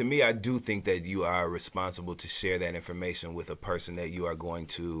way. To me, I do think that you are responsible to share that information with a person that you are going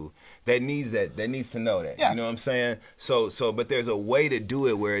to, that needs to know that. You know what I'm saying? So, but there's a way to do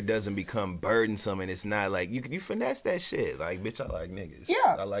it where it doesn't become burdensome, and it's not like you finesse that shit. Like, bitch, I like niggas.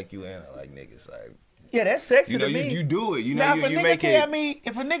 Yeah. I like you and I like niggas. Like, yeah, that's sexy to me. You do it. You know, now, you if a nigga make tell it. me,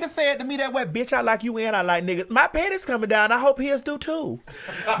 if a nigga said to me that way, bitch, I like you and I like niggas, my panties coming down. I hope his do too.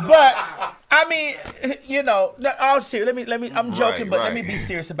 But I mean, you know, all serious. Let me. I'm joking, but let me be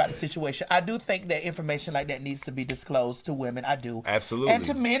serious about the situation. I do think that information like that needs to be disclosed to women. I do. Absolutely. And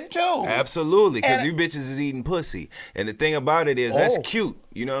to men too. Absolutely, because you bitches is eating pussy, and the thing about it is that's cute.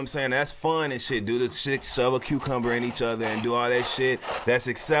 You know what I'm saying? That's fun and shit. Do the shit, shove a cucumber in each other and do all that shit. That's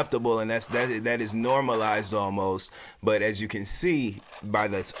acceptable, and that is normalized almost. But as you can see by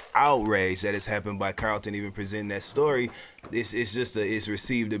the outrage that has happened by Carlton even presenting that story, it's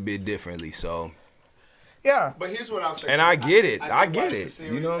received a bit differently. So Yeah. But here's what I'll say. And I get it. I did get watch it. the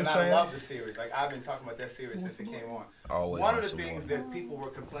series, You know what I'm and saying? I love the series. Like, I've been talking about that series since it came on. Always One of the awesome things one. that people were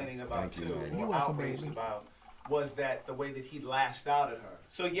complaining about Thank you, too, man. or outraged about, was that the way that he lashed out at her.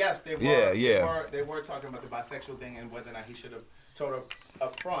 So yes, they were, they were talking about the bisexual thing and whether or not he should have told her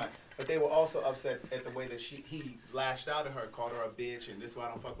up front. But they were also upset at the way that he lashed out at her, called her a bitch, and this is why I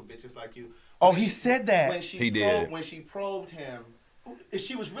don't fuck with bitches like you. Oh, he said that. When she He did. When she probed him,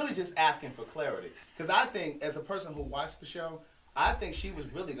 she was really just asking for clarity. Because I think, as a person who watched the show, I think she was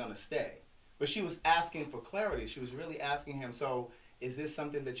really going to stay. But she was asking for clarity. She was really asking him, so is this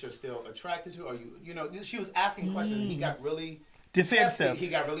something that you're still attracted to? Or you know, she was asking questions, and he got really defensive. testy.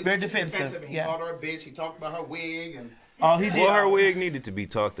 He got really very defensive. And he called her a bitch. He talked about her wig and. Oh, he did. Well, her wig needed to be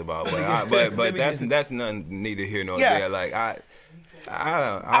talked about, but that's none neither here nor there. Like I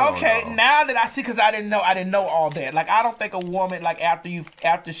don't okay, know. now that I see, because I didn't know all that. Like, I don't think a woman, like,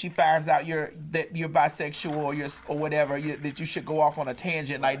 after she finds out that you're bisexual or whatever, that you should go off on a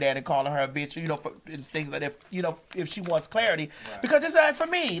tangent like that and calling her a bitch, you know, for things like that, you know, if she wants clarity. Right. Because it's for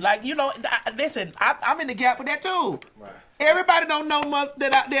me, like, you know, listen, I'm in the gap with that too. Right. Everybody don't know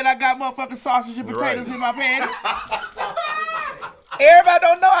that I got motherfucking sausage and potatoes in my panties. Everybody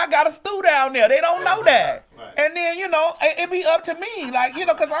don't know I got a stew down there. They don't know that. Right. And then, you know, it be up to me. Like, you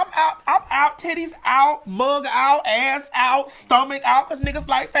know, because I'm out, titties out, mug out, ass out, stomach out, because niggas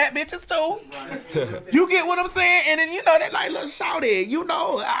like fat bitches too. Right. You get what I'm saying? And then, you know, they like, little shouty, you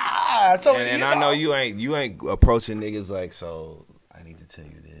know. So, and I know you ain't approaching niggas like, so I need to tell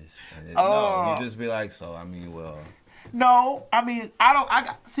you this. No, you just be like, so, I mean, well. No, I mean, I don't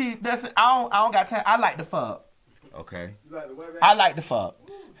got time. I like to fuck. Okay. I like to fuck.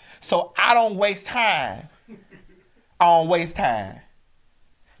 So I don't waste time. I don't waste time.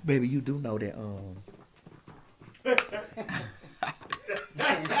 Baby, you do know that,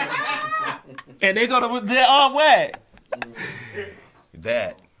 and they go to what?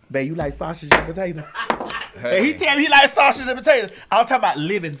 That. Babe, you like sausage and potatoes? Hey. He tell me he like sausage and potatoes. I'm talking about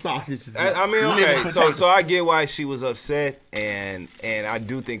living sausages. I mean, okay, so I get why she was upset, and I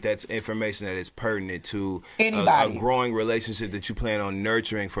do think that's information that is pertinent to a growing relationship that you plan on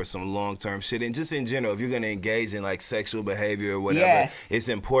nurturing for some long-term shit, and just in general, if you're gonna engage in like sexual behavior or whatever, it's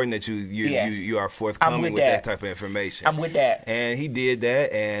important that you are forthcoming with that type of information. I'm with that. And he did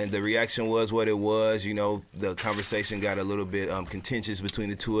that, and the reaction was what it was. You know, the conversation got a little bit contentious between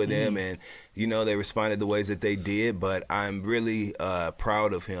the two of them, and you know, they responded the ways that they did, but I'm really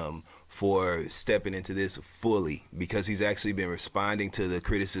proud of him for stepping into this fully, because he's actually been responding to the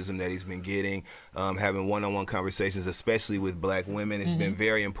criticism that he's been getting, having one-on-one conversations, especially with black women. It's been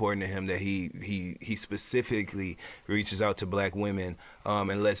very important to him that he specifically reaches out to black women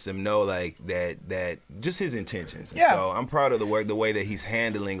and lets them know like that just his intentions. And so I'm proud of the way that he's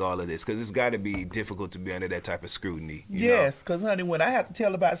handling all of this, because it's got to be difficult to be under that type of scrutiny. Yes, because honey, when I have to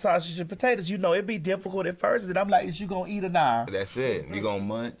tell about sausage and potatoes, you know, it'd be difficult at first, and I'm like, is you gonna eat or not? That's it. You gonna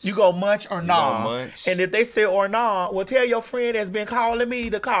munch? You gonna munch or not? And if they say or not, well, tell your friend that's been calling me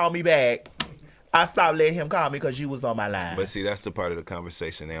to call me back. I stopped letting him call me because you was on my line. But see, that's the part of the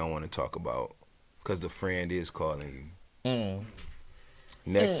conversation they don't want to talk about, because the friend is calling you.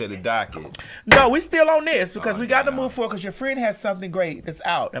 Next to the docket. No, we still on this because we got to move forward, because your friend has something great that's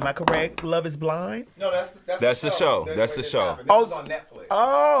out. Am I correct? Love is Blind? No, that's the show. That's the show. This is on Netflix.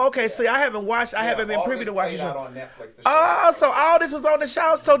 Oh, okay. So I haven't watched. I haven't been privy to watch the show. On Netflix, so all this was on the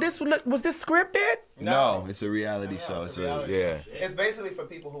show. So was this scripted? No, it's a reality show. It's basically for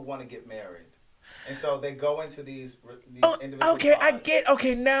people who want to get married, and so they go into these individual. Okay, I get.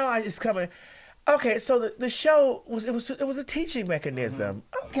 Okay, now it's coming. Okay, so the show was a teaching mechanism.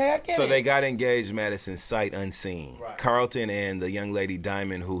 Okay, I get it. So they got engaged, Madison, sight unseen. Right. Carlton and the young lady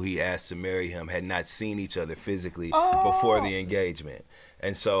Diamond, who he asked to marry him, had not seen each other physically before the engagement.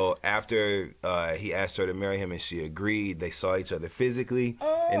 And so after he asked her to marry him and she agreed, they saw each other physically,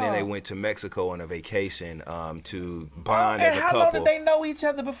 and then they went to Mexico on a vacation to bond as a couple. And how long did they know each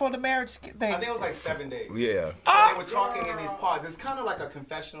other before the marriage thing? I think it was like 7 days. Yeah. So they were talking in these pods. It's kind of like a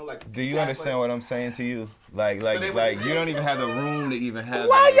confessional. Like, do you understand what I'm saying to you? Like you don't even have the room to even have.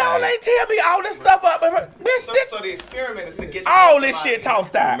 Why y'all ain't tell me all this stuff up? So the experiment is to get all this shit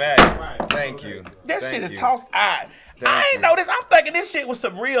tossed out. Thank you. This shit is tossed out. I ain't know this. I'm thinking this shit was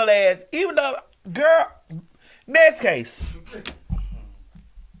some real ass. Even though, girl, next case.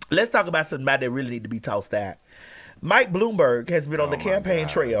 Let's talk about something that really need to be tossed out. Mike Bloomberg has been on the campaign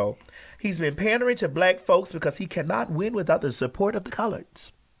trail. He's been pandering to black folks because he cannot win without the support of the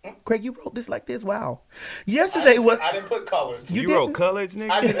coloreds. Craig, you wrote this like this? Wow. Yesterday was... I didn't put colors. You wrote colors, nigga?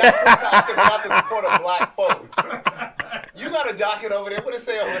 I did not put colors. I said without the support of black folks. You got a docket over there. What does it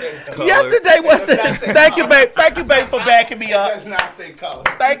say over there? Yesterday was the. It does not say Thank you, color. babe. Thank you, babe, for backing me It up. does not say color.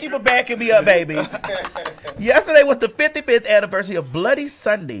 Thank you for backing me up, baby. Yesterday was the 55th anniversary of Bloody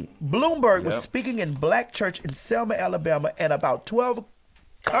Sunday. Bloomberg was speaking in black church in Selma, Alabama, and about 12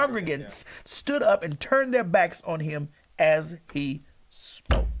 congregants stood up and turned their backs on him as he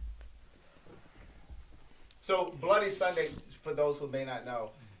spoke. So Bloody Sunday, for those who may not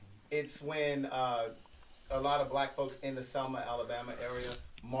know, it's when a lot of black folks in the Selma, Alabama area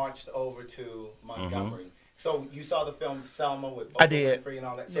marched over to Montgomery. So you saw the film Selma with I Oprah did. Winfrey and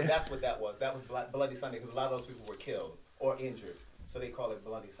all that. So that's what that was. That was Bloody Sunday because a lot of those people were killed or injured. So they call it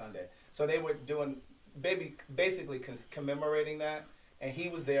Bloody Sunday. So they were doing basically commemorating that. And he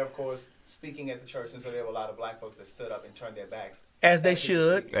was there, of course, speaking at the church. And so there were a lot of black folks that stood up and turned their backs. As they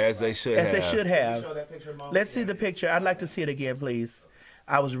should. As they should As have. they should Can you have. show that picture, Mom? Let's see the picture. I'd like to see it again, please.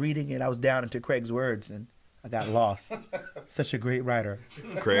 I was reading it. I was down into Craig's words, and I got lost. Such a great writer.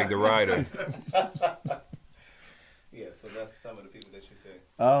 Craig the writer. Yeah, so that's some of the people that you see.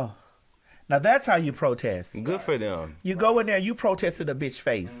 Oh. Now that's how you protest. Good for them. You go in there, you protest in a bitch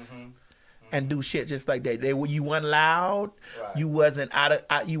face. And do shit just like that. You wasn't loud. Right. You wasn't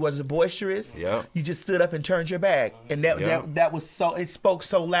you wasn't boisterous. Yep. You just stood up and turned your back, and that was so. It spoke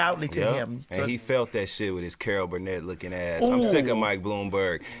so loudly to him. And he felt that shit with his Carol Burnett looking ass. I'm sick of Mike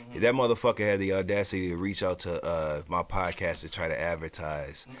Bloomberg. That motherfucker had the audacity to reach out to my podcast to try to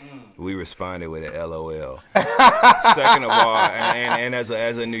advertise. We responded with an LOL. Second of all, and as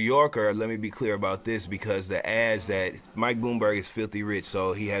a New Yorker, let me be clear about this because the ads that Mike Bloomberg is filthy rich,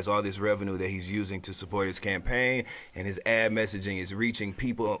 so he has all this revenue that he's using to support his campaign, and his ad messaging is reaching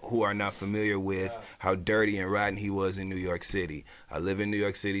people who are not familiar with how dirty and rotten he was in New York City. I live in New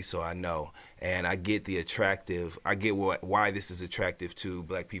York City, so I know, and I get why this is attractive to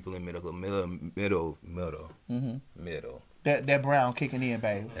black people in middle. That brown kicking in,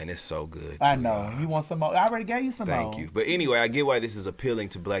 baby. And it's so good. I know. You want some more? I already gave you some more. Thank you. But anyway, I get why this is appealing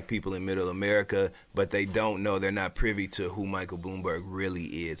to black people in middle America, but they don't know, they're not privy to who Michael Bloomberg really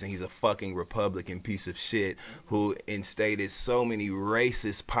is. And he's a fucking Republican piece of shit who instated so many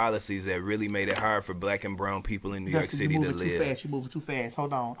racist policies that really made it hard for black and brown people in New York City to live. You're moving too fast.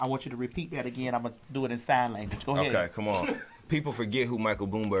 Hold on. I want you to repeat that again. I'm going to do it in sign language. Go ahead. Okay, come on. People forget who Michael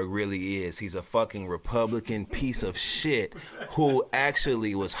Bloomberg really is. He's a fucking Republican piece of shit who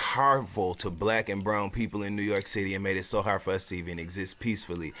actually was harmful to black and brown people in New York City and made it so hard for us to even exist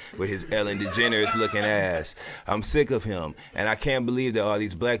peacefully with his Ellen DeGeneres looking ass. I'm sick of him. And I can't believe that all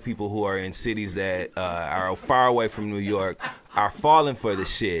these black people who are in cities that are far away from New York are falling for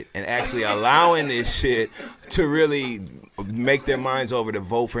this shit and actually allowing this shit to really make their minds over to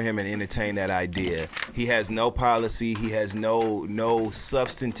vote for him and entertain that idea. He has no policy. He has no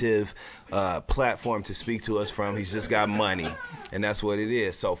substantive platform to speak to us from. He's just got money, and that's what it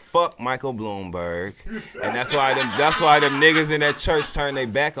is. So fuck Michael Bloomberg, and that's why them niggas in that church turned their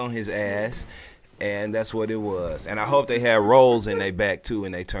back on his ass, and that's what it was. And I hope they had rolls in their back too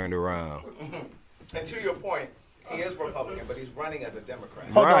when they turned around. And to your point, he is Republican, but he's running as a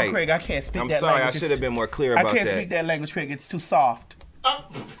Democrat. Hold on, Craig. I can't speak that language. I'm sorry. I should have been more clear about that. I can't speak that language, Craig. It's too soft.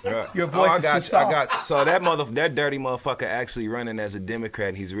 Yeah. Your voice is too soft. So that dirty motherfucker actually running as a Democrat,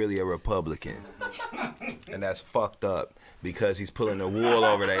 and he's really a Republican. And that's fucked up because he's pulling the wool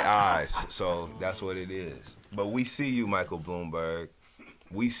over their eyes. So that's what it is. But we see you, Michael Bloomberg.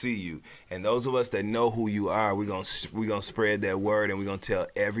 We see you. And those of us that know who you are, we're gonna spread that word, and we're going to tell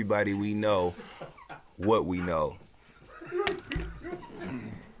everybody we know what we know.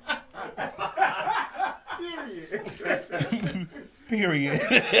 Period.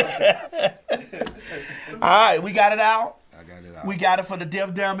 All right, we got it out. I got it out. We got it for the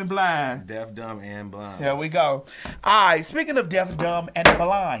deaf, dumb, and blind. Deaf, dumb, and blind. There we go. All right, speaking of deaf, dumb, and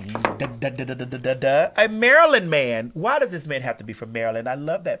blind, a Maryland man. Why does this man have to be from Maryland? I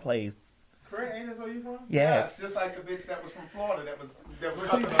love that place. Craig, ain't that where you from? Yes. Just like the bitch that was from Florida that was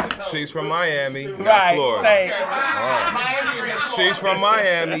sucking on the toe. She's from Miami, not Right. Florida. Say, Miami is in Florida. She's from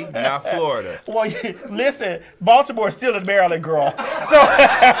Miami, not Florida. well, listen, Baltimore's still in Maryland, girl. So,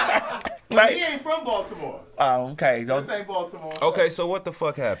 like, He ain't from Baltimore. okay. This ain't Baltimore. Okay, so what the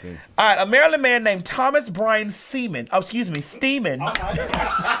fuck happened? All right, a Maryland man named Thomas Brian Steeman. Steeman. But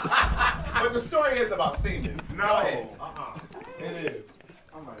the story is about semen. No. Go ahead. It is.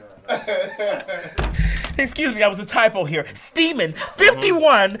 Oh my God. Excuse me, that was a typo here. Steeman,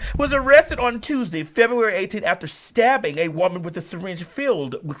 51, was arrested on Tuesday, February 18th, after stabbing a woman with a syringe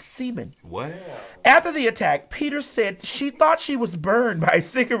filled with semen. What? After the attack, Peters said she thought she was burned by a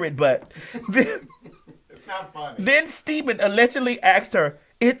cigarette butt. It's not funny. Then Steeman allegedly asked her,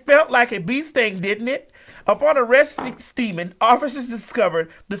 "It felt like a bee sting, didn't it? Upon arresting Steeman, officers discovered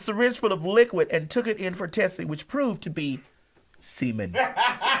the syringe full of liquid and took it in for testing, which proved to be semen.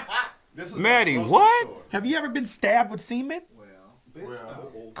 Maddie, what? Have you ever been stabbed with semen?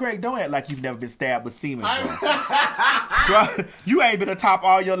 Craig, don't act like you've never been stabbed with semen, bro. Bro, you ain't been atop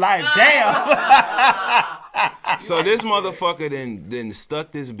all your life. Damn. So this motherfucker then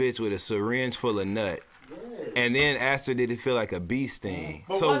stuck this bitch with a syringe full of nut. And then asked her, did it feel like a bee sting?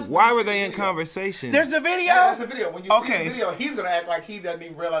 So why were they in conversation? There's a video? Yeah, there's a video. When you see the video, he's going to act like he doesn't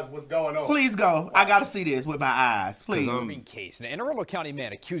even realize what's going on. Please go. I got to see this with my eyes. Please. Case. An Anne Arundel County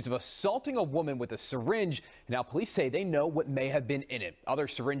man accused of assaulting a woman with a syringe. Now police say they know what may have been in it. Other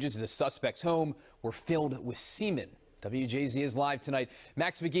syringes in the suspect's home were filled with semen. WJZ is live tonight.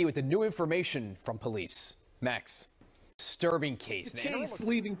 Max McGee with the new information from police. Max. Disturbing case. The case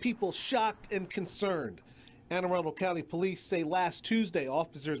leaving people shocked and concerned. Anne Arundel County Police say last Tuesday,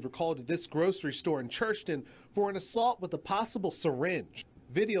 officers were called to this grocery store in Churchton for an assault with a possible syringe.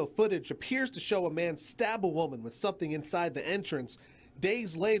 Video footage appears to show a man stab a woman with something inside the entrance.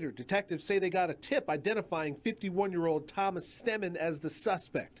 Days later, detectives say they got a tip identifying 51-year-old Thomas Stemmen as the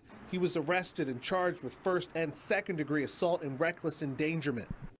suspect. He was arrested and charged with first and second degree assault and reckless endangerment.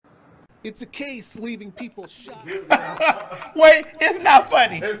 It's a case leaving people shocked. Wait, it's not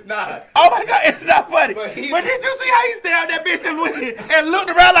funny. It's not. Oh my God, it's not funny. But did you see how he stabbed that bitch and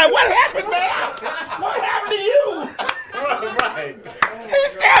looked around like, what happened, man? What happened to you? Right. He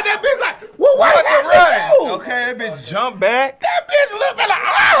stabbed that bitch like, well, what happened to you? Okay, that bitch jumped back. That bitch looked like,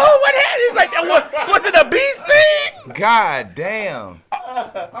 oh, what happened? He's like, was it a bee sting? God damn.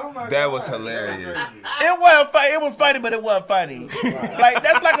 Oh my That was God. hilarious. It wasn't funny. It was funny, but it wasn't funny. Like,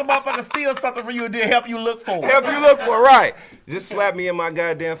 that's like a motherfucker steal something from you and then help you look for it. Help you look for right. Just slap me in my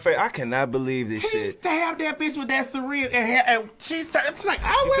goddamn face. I cannot believe this He shit. stabbed that bitch with that syringe, and she started. It's like,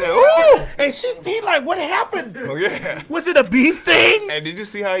 oh, She said, what? ooh. And he like, what happened? Oh yeah. Was it a bee sting? And did you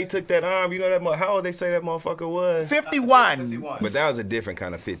see how he took that arm? You know that how old they say that motherfucker was? 51. But that was a different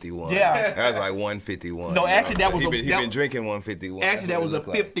kind of 51. Yeah. That was like 151. No, actually, that was he been drinking 151. Actually, that was a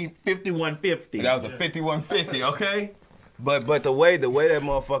 5150. That was a 5150. Okay. But the way that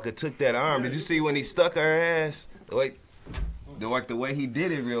motherfucker took that arm, did you see when he stuck her ass? The way he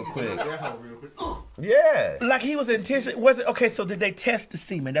did it real quick. Yeah. Like he was intentional. Was it okay? So did they test the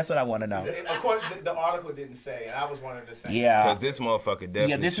semen? That's what I want to know. Of course, the article didn't say, and I was wondering the same. Yeah. Because this motherfucker definitely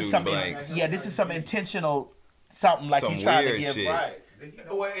Yeah, this is shooting something. blanks. Yeah, this is some intentional, something like Some you trying to weird give shit. Right.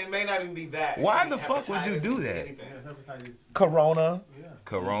 Well, it may not even be that. Why It the could be fuck would you hepatitis, do it could be that? anything. Corona,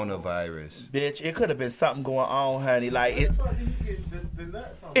 Coronavirus. bitch. It could have been something going on, honey. Like it. Where did he get the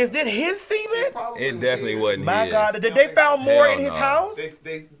nut from? Is it his semen? It definitely wasn't My his. God, did they found more Hell in his no. house?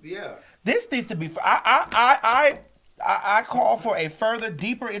 Yeah. This needs to be. I call for a further,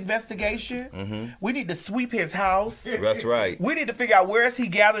 deeper investigation. Mm-hmm. We need to sweep his house. That's right. We need to figure out where is he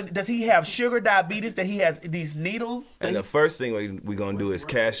gathering. Does he have sugar diabetes? That he has these needles? And the first thing we gonna do is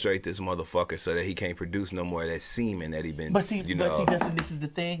castrate this motherfucker so that he can't produce no more of that semen that he been. But see, know, Dustin, this is the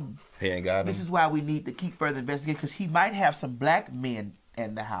thing. he ain't got him. This is why we need to keep further investigating because he might have some black men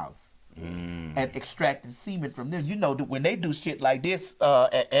in the house and extracting semen from them. You know, when they do shit like this,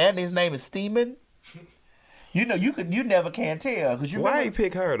 and his name is Steeman. You know, you never can tell because you. Why he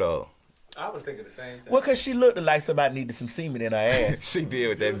pick her though? I was thinking the same thing. Well, because she looked like somebody needed some semen in her ass. She did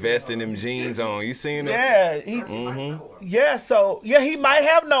with that vest and them jeans on. You seen her? Yeah, yeah. So he might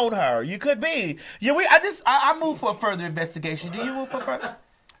have known her. You could be. Yeah, I move for a further investigation. Do you move for further?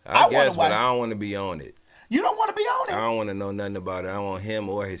 I guess, but I don't want to be on it. You don't want to be on it. I don't want to know nothing about it. I don't want him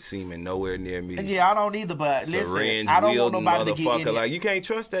or his semen nowhere near me. Yeah, I don't either. But Syringe listen, I don't want wielding nobody to get in motherfucker. Like you can't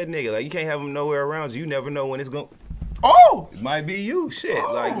trust that nigga. Like you can't have him nowhere around you. You never know when it's going. Oh, it might be you. Shit.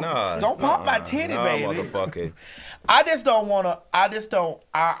 Like nah. Don't pop my titty, baby. Motherfucker. I just don't want to. I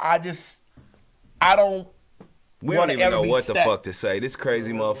don't. We don't even know what the fuck to say. This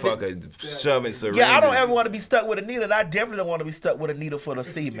crazy motherfucker shoving syringes. Yeah, I don't ever want to be stuck with a needle, and I definitely don't want to be stuck with a needle for the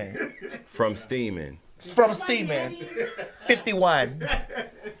semen. From steaming. From steaming. 51.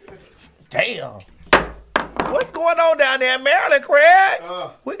 Damn. What's going on down there in Maryland, Craig?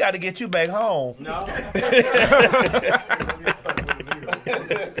 We got to get you back home. No.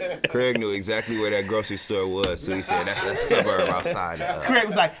 Craig knew exactly where that grocery store was, so he said that's a suburb outside. Craig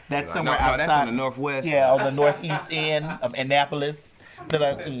was like, that's somewhere outside. No, that's on the northwest. Yeah, on the northeast end of Annapolis.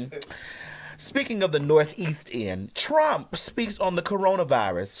 Speaking of the northeast end, Trump speaks on the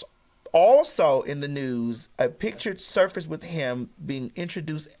coronavirus. Also in the news, a picture surfaced with him being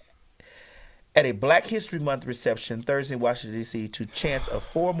introduced at a Black History Month reception Thursday in Washington, D.C. to chants of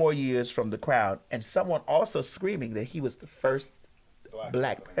 4 more years from the crowd, and someone also screaming that he was the first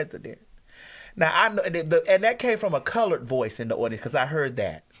black president. Now I know, and that came from a colored voice in the audience because I heard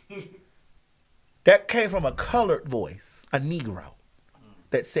that. That came from a colored voice, a Negro,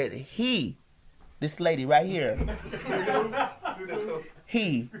 that said this lady right here,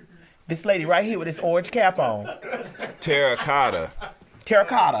 this lady right here with this orange cap on. Terracotta.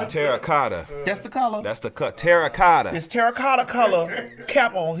 Terracotta. That's the color. That's the cut. Terracotta. This terracotta color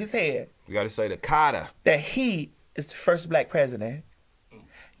cap on his head. You got to say the cotta. That he is the first black president.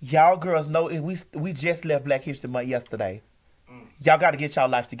 Y'all girls know we just left Black History Month yesterday. Y'all got to get y'all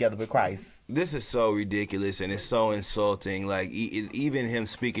lives together with Christ. This is so ridiculous and it's so insulting. Like, even him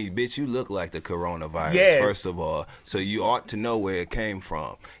speaking, bitch, you look like the coronavirus, first of all. So you ought to know where it came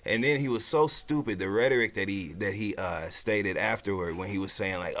from. And then he was so stupid, the rhetoric that he stated afterward when he was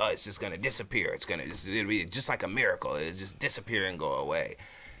saying, like, oh, it's just going to disappear. It'll be just like a miracle. It'll just disappear and go away.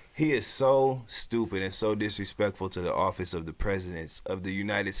 He is so stupid and so disrespectful to the office of the president of the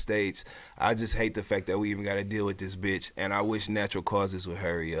United States. I just hate the fact that we even got to deal with this bitch, and I wish Natural Causes would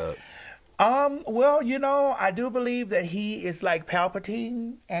hurry up. Well, you know, I do believe that he is like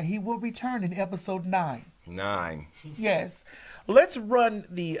Palpatine, and he will return in episode 9. 9. Yes. Let's run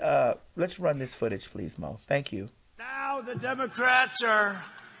this footage, please, Mo. Thank you. Now the Democrats are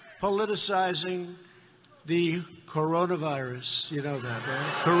politicizing the coronavirus. You know that,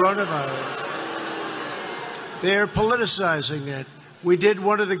 right? Coronavirus. They're politicizing it. We did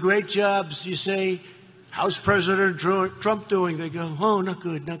one of the great jobs. You say, how's President Trump doing? They go, oh, not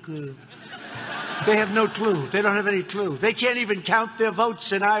good, not good. They have no clue. They don't have any clue. They can't even count their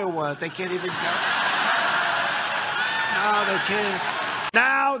votes in Iowa. They can't even count. No, they can't.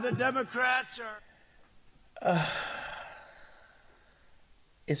 Now the Democrats are...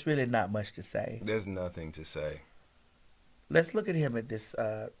 It's really not much to say. There's nothing to say. Let's look at him at this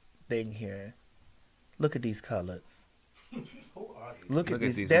thing here. Look at these colors. Look at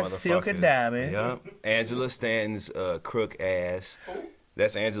these. That's Silk and Diamond. Yep. Angela Stanton's crook ass.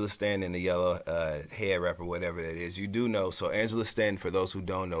 That's Angela Stanton in the yellow head wrap or whatever that is. You do know. So Angela Stanton, for those who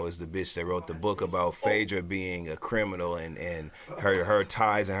don't know, is the bitch that wrote the book about Phaedra being a criminal and her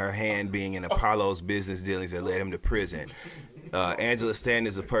ties and her hand being in Apollo's business dealings that led him to prison. Angela Stanton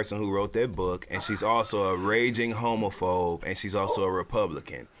is a person who wrote that book, and she's also a raging homophobe, and she's also a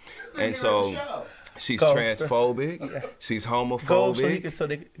Republican. And so she's transphobic, she's homophobic.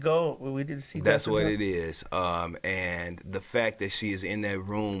 We didn't see that. That's what it is. And the fact that she is in that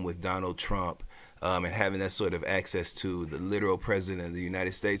room with Donald Trump and having that sort of access to the literal president of the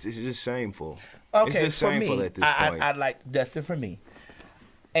United States, it's just shameful. Okay, it's just shameful me, at this point. I'd like Dustin for me.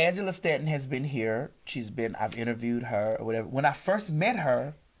 Angela Stanton has been here. I've interviewed her or whatever. When I first met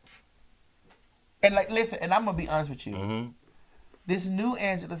her, and like, listen, and I'm gonna be honest with you. Mm-hmm. This new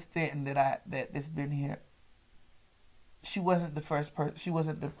Angela Stanton that's been here, she wasn't the first person. She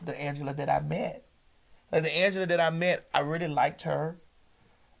wasn't the Angela that I met. Like the Angela that I met, I really liked her.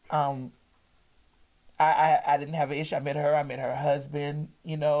 I didn't have an issue. I met her husband.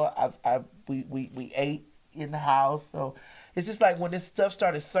 You know, we ate in the house. So it's just like when this stuff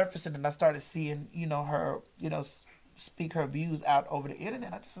started surfacing and I started seeing, you know, her, you know, speak her views out over the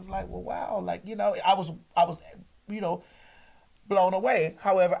internet, I just was like, well, wow, like, you know, I was, you know, blown away.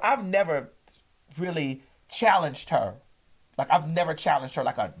 However, I've never really challenged her. Like, I've never challenged her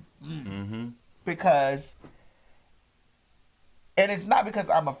like because, and it's not because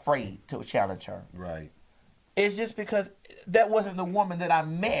I'm afraid to challenge her. Right. It's just because that wasn't the woman that I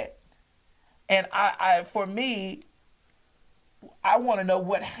met. And I for me, I want to know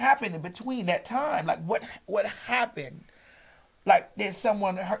what happened in between that time. Like, what happened? Like, did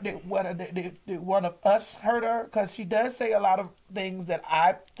someone hurt? Did one of us hurt her? Because she does say a lot of things that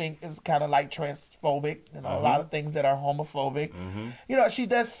I think is kind of like transphobic, you know, a lot of things that are homophobic. You know, she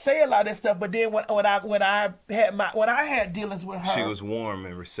does say a lot of that stuff. But then when I had dealings with her, she was warm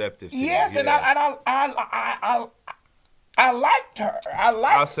and receptive to yes, you. Yeah. and I liked her.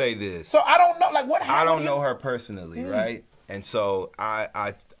 I'll say this. So I don't know, like, what happened? I don't know her personally, right? And so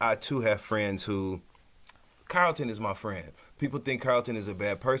I too have friends who, Carlton is my friend. People think Carlton is a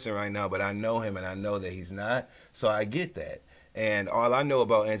bad person right now, but I know him and I know that he's not. So I get that. And all I know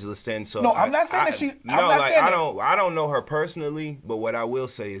about Angela Stanton, so no, I'm not saying that she's. No, like I don't know her personally, but what I will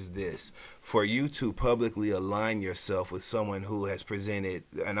say is this: for you to publicly align yourself with someone who has presented,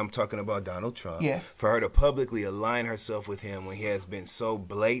 and I'm talking about Donald Trump, yes, for her to publicly align herself with him when he has been so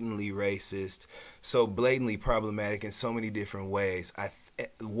blatantly racist, so blatantly problematic in so many different ways,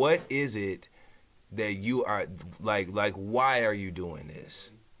 what is it that you are like? Why are you doing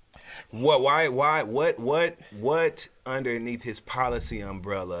this? What underneath his policy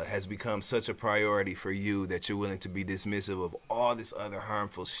umbrella has become such a priority for you that you're willing to be dismissive of all this other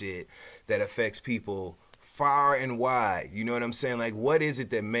harmful shit that affects people far and wide? You know what I'm saying? Like, what is it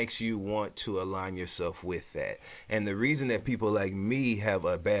that makes you want to align yourself with that? And the reason that people like me have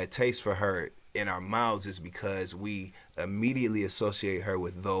a bad taste for her in our mouths is because we immediately associate her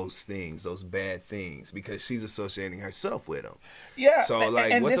with those things, those bad things, because she's associating herself with them. Yeah. So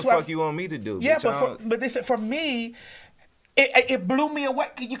like, and what the fuck you want me to do? Yeah, but for me, it blew me away.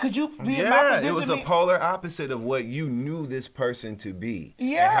 Could you be in my position? It was a polar opposite of what you knew this person to be.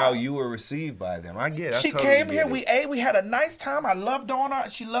 Yeah. And how you were received by them. I get it. She came here, we ate, we had a nice time. I loved on her.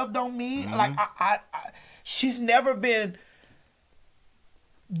 She loved on me. Like, she's never been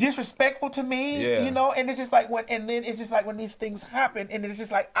disrespectful to me, you know, and it's just like when these things happen, and it's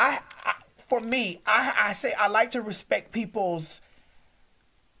just like for me, I say I like to respect people's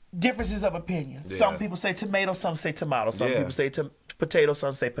differences of opinion. Yeah. Some people say tomato, some say tomato, some people say potato,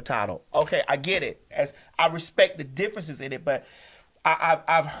 some say potato. Okay, I get it. As I respect the differences in it, but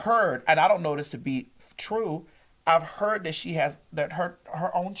I've heard, and I don't know this to be true, I've heard that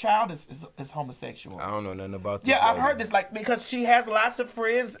her own child is homosexual. I don't know nothing about this. Yeah, I've heard this, like, because she has lots of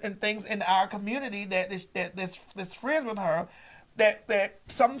friends and things in our community that's friends with her, that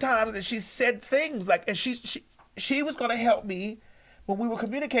sometimes that she said things like, and she was gonna help me when we were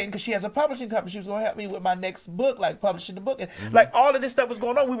communicating, because she has a publishing company. She was gonna help me with my next book, like publishing the book, and like all of this stuff was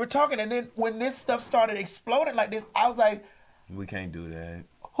going on. We were talking, and then when this stuff started exploding like this, I was like, we can't do that.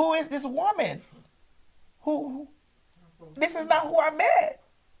 Who is this woman? Who? This is not who I met.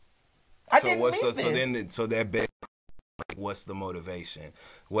 So that begs, what's the motivation?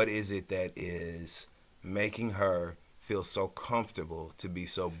 What is it that is making her feel so comfortable to be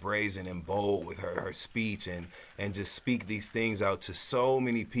so brazen and bold with her speech and just speak these things out to so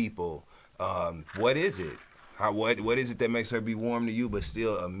many people? What is it? What is it that makes her be warm to you but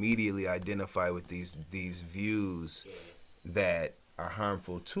still immediately identify with these views that are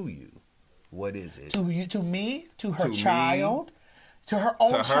harmful to you? What is it? To you, to me, to her child, to her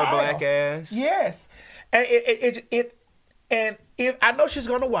own child. To her black ass? Yes. And and if I know she's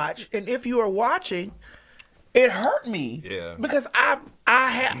gonna watch, and if you are watching, it hurt me. Yeah. Because I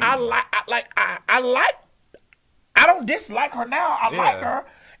don't dislike her now. I like her,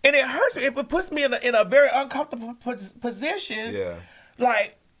 and it hurts me. It puts me in a very uncomfortable position. Yeah.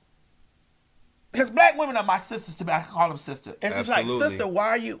 Like, because black women are my sisters to me. I call them sister. It's just like, sister, why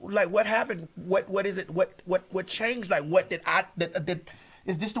are you, like, what happened? What is it? What changed? Like, what did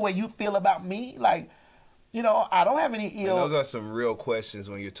is this the way you feel about me? Like, you know, I don't have any ill. And those are some real questions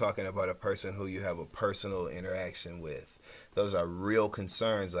when you're talking about a person who you have a personal interaction with. Those are real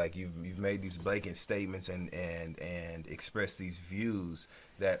concerns. Like, you've made these blatant statements and expressed these views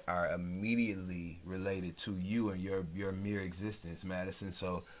that are immediately related to you and your mere existence, Madison.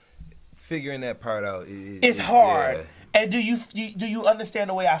 So figuring that part out it's hard. Yeah. And do you understand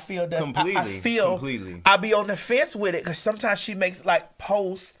the way I feel? That completely. I be on the fence with it, because sometimes she makes like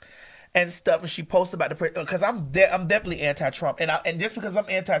posts and stuff, and she posts about the, because I'm definitely anti-Trump, and just because I'm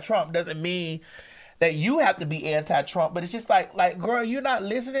anti-Trump doesn't mean that you have to be anti-Trump. But it's just like girl, you're not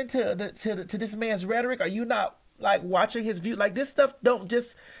listening to this man's rhetoric. Are you not like watching his view? Like, this stuff don't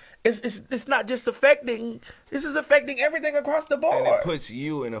just. It's not just affecting. This is affecting everything across the board. And it puts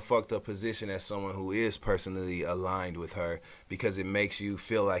you in a fucked up position as someone who is personally aligned with her, because it makes you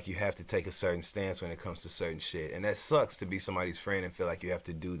feel like you have to take a certain stance when it comes to certain shit, and that sucks to be somebody's friend and feel like you have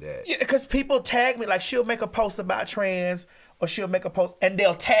to do that. Yeah, because people tag me. Like, she'll make a post about trans, or she'll make a post and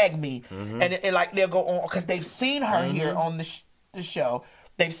they'll tag me, and like they'll go on because they've seen her here on the show.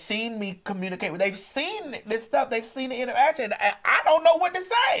 They've seen me communicate. They've seen this stuff. They've seen the interaction. And I don't know what to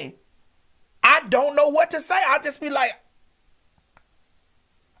say. I don't know what to say. I'll just be like,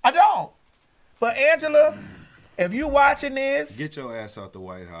 I don't. But Angela, if you watching this, get your ass out the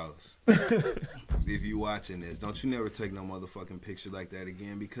White House. If you watching this, don't you never take no motherfucking picture like that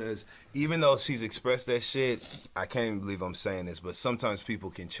again, because even though she's expressed that shit, I can't even believe I'm saying this, but sometimes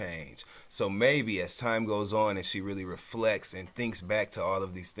people can change. So maybe as time goes on and she really reflects and thinks back to all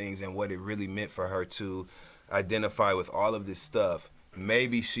of these things and what it really meant for her to identify with all of this stuff,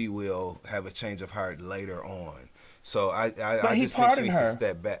 maybe she will have a change of heart later on. So I just think she needs to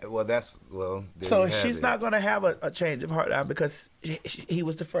step back. So she's not going to have a change of heart now, because he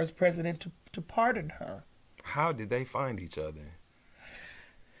was the first president to pardon her. How did they find each other?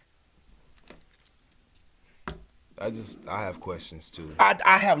 I have questions too.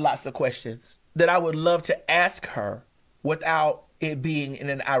 I have lots of questions that I would love to ask her without it being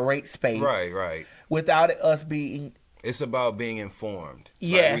in an irate space. Right. Without us being It's about being informed.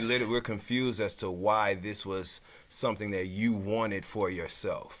 Yes. Like we're confused as to why this was something that you wanted for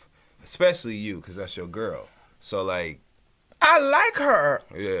yourself. Especially you, because that's your girl. So, like... I like her.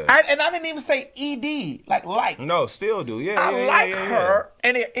 Yeah. And I didn't even say ED. Like. No, still do. Yeah, I like her.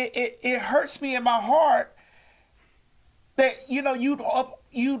 And it hurts me in my heart that, you know, you'd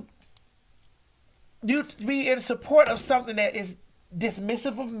be in support of something that is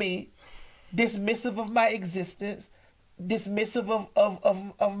dismissive of me, dismissive of my existence, dismissive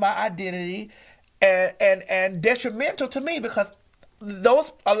of my identity, and detrimental to me, because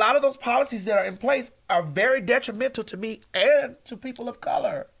a lot of those policies that are in place are very detrimental to me and to people of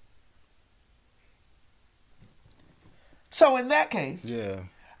color. So in that case, yeah,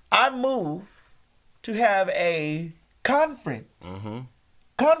 I move to have a conference,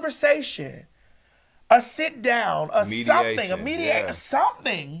 conversation, a sit down, a mediation,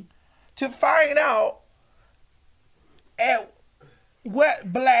 something to find out at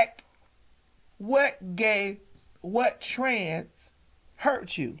what black, what gay, what trans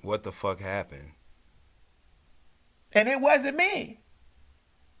hurt you. What the fuck happened? And it wasn't me.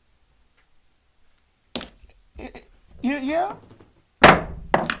 Yeah? All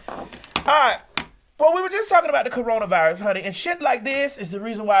right. Well, we were just talking about the coronavirus, honey, and shit like this is the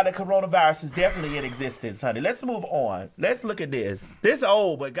reason why the coronavirus is definitely in existence, honey. Let's move on. Let's look at this. This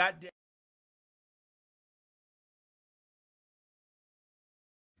old, but goddamn.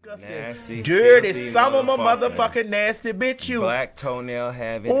 Nasty, dirty, some of my motherfucking nasty bitch, you. Black toenail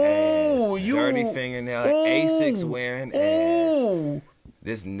having ass. Dirty fingernail, Asics wearing ass.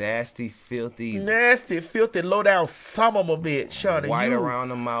 This nasty, filthy, low down some of my bitch, honey. White around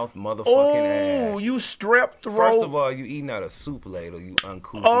the mouth, motherfucking ass. You strep throat. First of all, you eating out of soup ladle, you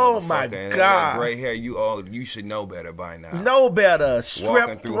uncouth motherfucker. My God. And that gray hair, you should know better by now. Know better. Strep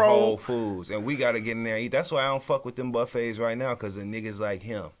Walking through Whole Foods, and we gotta get in there and eat. That's why I don't fuck with them buffets right now, cause of niggas like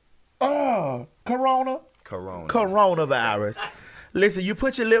him. Oh, coronavirus. Listen, you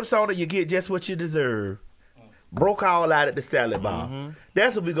put your lips on it, you get just what you deserve. Broke all out at the salad bar.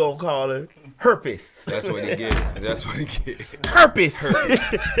 That's what we gonna call it. Herpes. That's what he get. That's what he get. Herpes.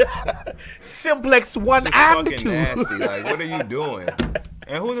 Simplex 1 and 2. Nasty. Like, what are you doing?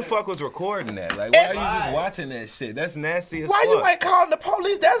 And who the fuck was recording that? Like, why are you just watching that shit? That's nasty as fuck. Why you ain't calling the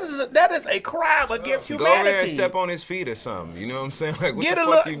police? That is a crime against humanity. Go over there and step on his feet or something. You know what I'm saying? Like, what the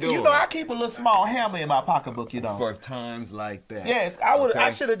fuck you doing? You know, I keep a little small hammer in my pocketbook, you know. For times like that. Yes,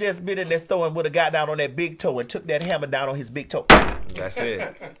 I should have just been in that store and would have got down on that big toe and took that hammer down on his big toe. That's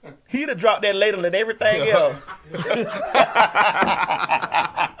it. He'd have dropped that ladle and everything else.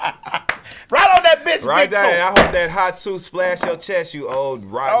 Right on that bitch. Right there. And I hope that hot soup splash your chest, you old,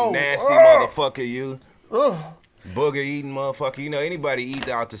 rotten, nasty motherfucker, you. Booger eating motherfucker. You know, anybody eat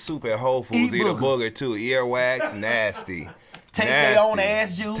out the soup at Whole Foods eat a booger too. Earwax, nasty. Taste their own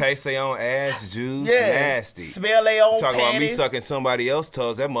ass juice. Taste their own ass juice. Yeah. Nasty. Smell their own Talking panties. about me sucking somebody else's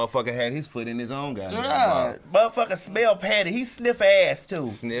toes. That motherfucker had his foot in his own goddamn mouth. Motherfucker smell panties. He sniff ass too.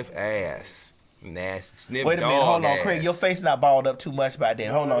 Sniff ass. Nasty. Sniff Wait a minute, hold on, ass. Craig. Your face not balled up too much by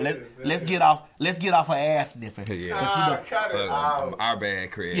then. Hold on, let's get off of ass sniffing. Yeah. Cut it out. Our bad,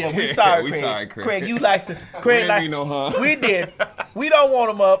 Craig. Yeah, we sorry, Craig. We sorry, Craig. Craig, you like to. Craig, like no harm. We did. We don't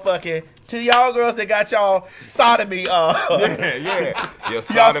want a motherfucking to y'all girls that got y'all sodomy. Yeah. Your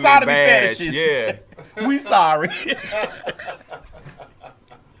sodomy badge. Fetishes. Yeah. We sorry.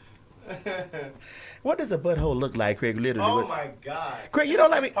 What does a butthole look like, Craig? Literally. Oh my God. Craig, you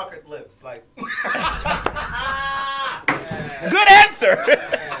don't let me. Puckered lips, like. Good answer.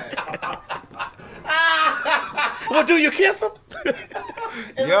 Well, do you kiss him?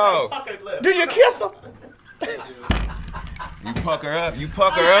 Yo. Do you kiss him? You pucker up. You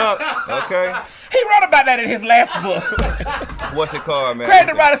pucker up. Okay. He wrote about that in his last book. What's it called, man? Craig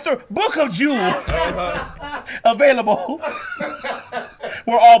to write a story. Book of Jewels. Available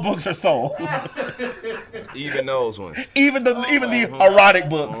where all books are sold. Even those ones. Even the erotic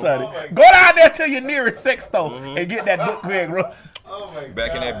books, honey. Go down there to your nearest sex store and get that book, Craig wrote. Oh my God.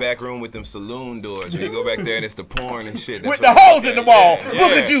 Back in that back room with them saloon doors. When you go back there and it's the porn and shit. With the holes in the wall. Yeah.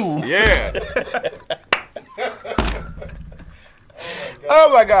 Book of Jewels. Yeah.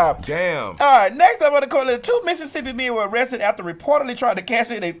 Oh my God. Damn. All right, next I'm going to call it. 2 Mississippi men were arrested after reportedly trying to cash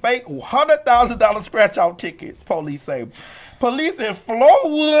in a fake $100,000 scratch-out tickets, police say. Police in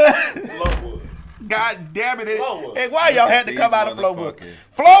Flowood. God damn it. Flowood. And why y'all had to come out of Flowood?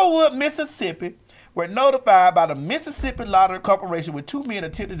 Flowood, Mississippi, were notified by the Mississippi Lottery Corporation when 2 men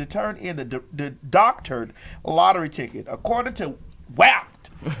attempted to turn in the doctored lottery ticket. According to WAPT,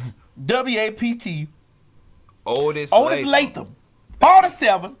 W-A-P-T, Otis Latham,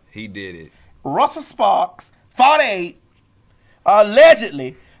 47. He did it. Russell Sparks, 48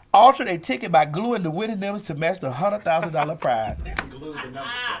 allegedly altered a ticket by gluing the winning numbers to match the $100,000 prize. Glued the numbers down.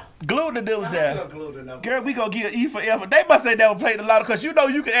 Glued the numbers down. Glue the numbers. Girl, we gonna give E for effort. They must say never played the lotto because you know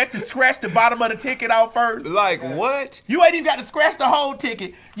you can actually scratch the bottom of the ticket out first. Like what? You ain't even got to scratch the whole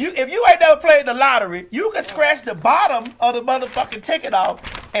ticket. If you ain't never played the lottery, you can scratch the bottom of the motherfucking ticket off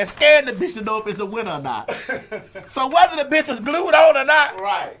and scan the bitch to know if it's a winner or not. So whether the bitch was glued on or not,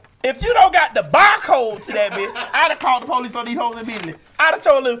 Right. if you don't got the barcode to that bitch, I'd have called the police on these hoes immediately. I'd have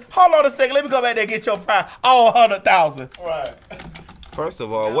told them, hold on a second, let me go back there and get your prize. All 100,000. Right. First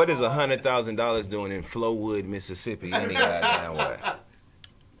of all, what is $100,000 doing in Flowood, Mississippi? Any goddamn way.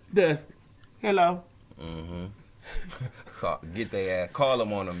 Dustin. Hello. Get their ass. Call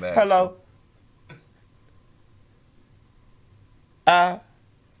them on them back. Hello.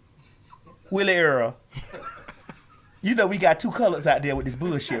 Willie Earl. You know we got two colors out there with this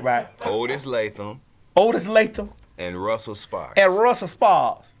bullshit, right? Otis Latham Otis Latham and Russell Sparks. and Russell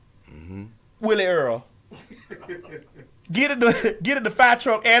Sparks. Willie Earl. Get in the fire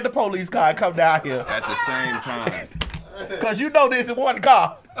truck and the police car and come down here. At the same time. Cause you know this in one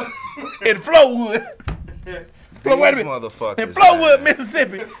car. In Flowood. Wait a minute. Motherfuckers. In Flowood,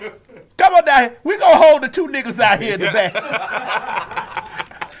 Mississippi. Come on down here. We gonna hold the two niggas out here in the back.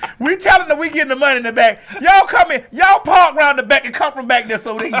 We telling them we getting the money in the back. Y'all come in. Y'all park around the back and come from back there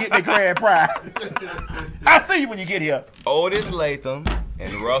so they can get their grand prize. I see you when you get here. Otis Latham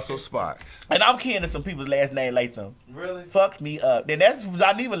and Russell Sparks. And I'm kin to some people's last name Latham. Really? Fucked me up. Then that's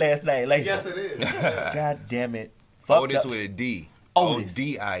Zaniva's last name Latham. Yes, it is. God damn it. Fucked Otis up. with a D. Otis.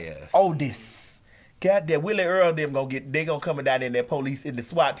 O-D-I-S. Otis. God damn, Willie Earl them they gonna come down in their police in the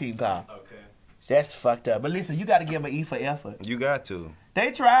SWAT team car. Okay. That's fucked up. But listen, you gotta give them an E for effort. You got to.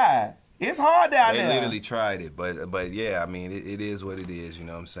 They tried. It's hard down They there. literally tried it, but yeah, I mean, it is what it is. You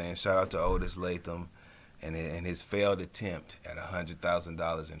know what I'm saying? Shout out to Otis Latham and his failed attempt at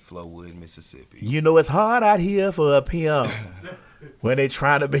 $100,000 in Flowood, Mississippi. You know it's hard out here for a pimp when they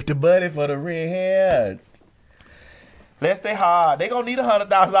trying to make the money for the red hair. Let's stay hard. They gonna need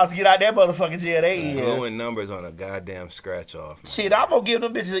 $100,000 to get out that motherfucking jail they in. Gluing numbers on a goddamn scratch off. Man. Shit, I'm gonna give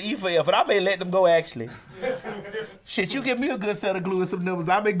them bitches an E for effort. I may let them go actually. Shit, you give me a good set of glue and some numbers.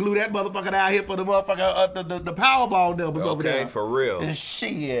 I may glue that motherfucker out here for the motherfucker the Powerball numbers over there. Okay, for real.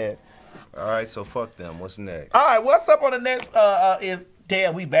 Shit. All right, so fuck them. What's next? All right, what's up on the next is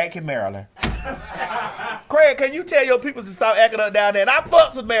damn, we back in Maryland. Craig, can you tell your people to stop acting up down there? And I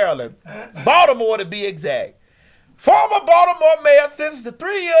fucks with Maryland. Baltimore to be exact. Former Baltimore mayor sentenced to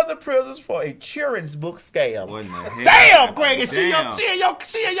 3 years in prison for a children's book scam. What in the hell? Damn, Craig, is she Damn.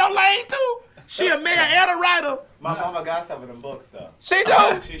 in your lane too? She a mayor and a writer. My mama got some of them books, though. She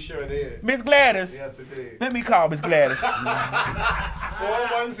do? She sure did. Miss Gladys. Yes, it did. Let me call Miss Gladys.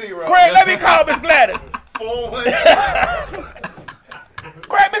 410. Craig, let me call Miss Gladys. 410.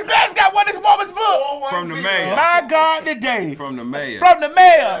 Craig, Miss Gladys got one of this woman's book. From the mayor. My God, today. From the mayor. From the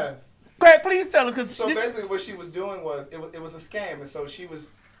mayor. Yes. Craig, please tell us, because So basically, what she was doing was it was a scam, and so she was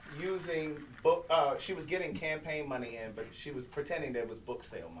using she was getting campaign money in, but she was pretending that it was book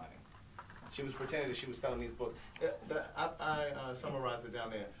sale money. She was pretending that she was selling these books. I summarized it down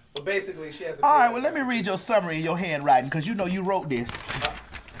there. But basically, she has a... All right, well, let me read your summary in your handwriting, because you know you wrote this.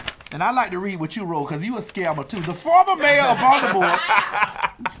 And I like to read what you wrote, because you a scammer, too. The former mayor of Baltimore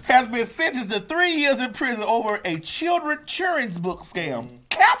has been sentenced to 3 years in prison over a children's book scam.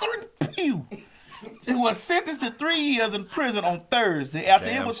 Catherine Pugh was sentenced to 3 years in prison on Thursday after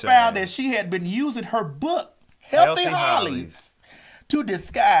it was found that she had been using her book, Healthy Hollies, to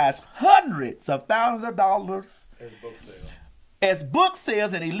disguise hundreds of thousands of dollars as book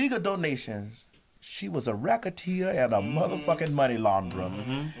sales and illegal donations. She was a racketeer and a motherfucking money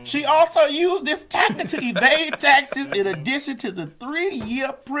launderer. She also used this tactic to evade taxes in addition to the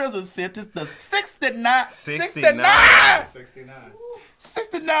 3-year prison sentence. The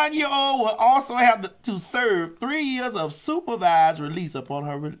 69-year-old will also have to serve 3 years of supervised release upon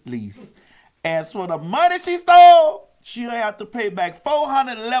her release. As for the money she stole, she'll have to pay back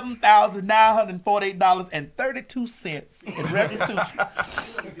 $411,948.32 in restitution.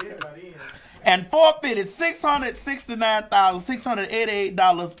 And forfeited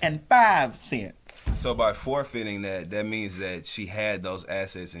 $669,688.05. So by forfeiting that means that she had those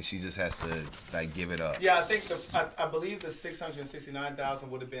assets and she just has to like give it up. Yeah, I think I believe the $669,000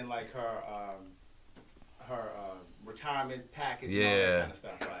 would have been like her retirement package and all that kind of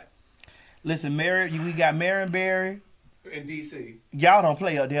stuff, right? Listen, we got Marion Barry. In D.C. Y'all don't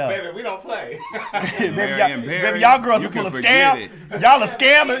play up there. Baby, we don't play. baby, y'all girls are full of scam. Y'all are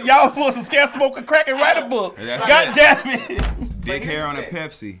scammers. Y'all full of scam, smoking, crack, and write a book. God damn it. Big here's hair the on a thing.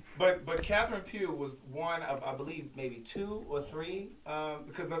 Pepsi. But Catherine Pugh was one of, I believe, maybe 2 or 3,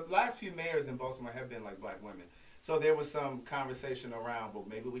 because the last few mayors in Baltimore have been like black women. So there was some conversation around, well,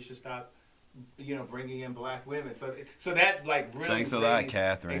 maybe we should stop, bringing in black women. So that like really. Thanks a lot,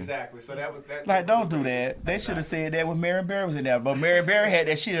 Catherine. Exactly. So that was that. Like, don't do that. They should have said that when Marion Barry was in there. But Marion Barry had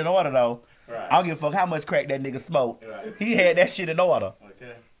that shit in order, though. Right. I don't give a fuck how much crack that nigga smoked. Right. He had that shit in order.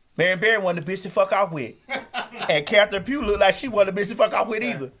 Okay. Marion Barry wasn't the bitch to fuck off with. And Catherine Pugh looked like she wasn't the bitch to fuck off with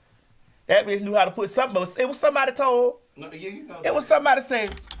either. That bitch knew how to put something. It was somebody told. No, yeah, you know It was somebody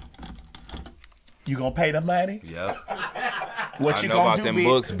saying, you gonna pay the money? Yep. What you know gonna about do, them bitch?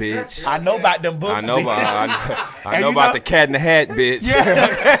 books, bitch. I know about them books. I know bitch. I know about the Cat in the Hat, bitch.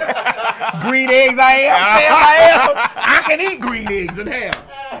 Yeah. Green eggs, I can eat green eggs and ham.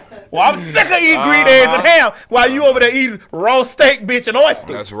 Well, I'm sick of eating green eggs and ham while you over there eating raw steak, bitch, and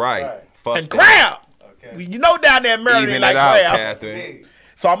oysters. That's right. Fuck and that. crab. Okay. You know down there in Maryland Even like it out, crab. Catherine.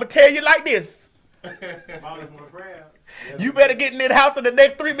 So I'm gonna tell you like this. You better get in that house in the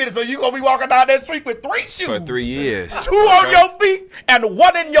next 3 minutes, or you gonna be walking down that street with 3 shoes. For 3 years. 2 on your feet and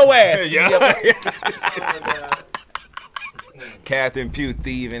 1 in your ass. Yeah. Catherine Pugh,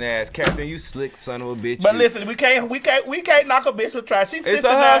 thieving ass. Catherine, you slick son of a bitch. But you. listen, we can't knock a bitch with try. She's It's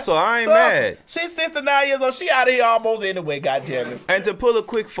a hustle. I ain't mad. She's 69 years old. She out of here almost anyway. Goddamn it. And to pull a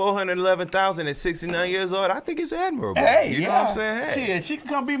quick 411,000 at 69 years old, I think it's admirable. Hey, you know what I'm saying? Hey. Shit, she can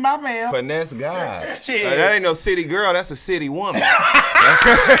come be my man. Finesse God. Shit. That ain't no city girl. That's a city woman.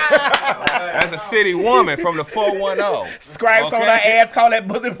 That's a city woman from the 410. Scrapes on her ass. Call that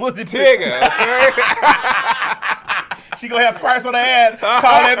pussy Tigger. She gonna have scrapes on her ass. Call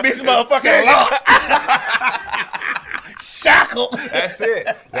that bitch motherfucking law. Shackled. That's it.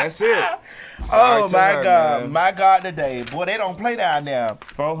 That's it. Oh Sorry to my her, God, man. my God, today, boy, they don't play down there.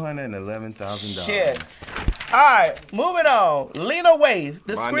 $411,000. Shit. All right, moving on. Lena Waithe,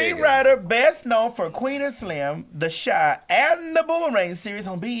 the My screenwriter best known for Queen and Slim, The Shy, and the Boomerang series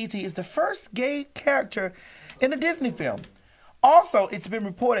on BET, is the first gay character in a Disney film. Also, it's been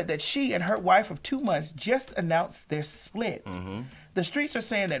reported that she and her wife of 2 months just announced their split. The streets are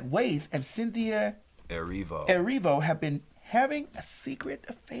saying that Waithe and Cynthia Erivo have been having a secret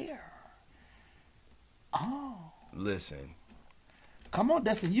affair. Oh. Listen. Come on,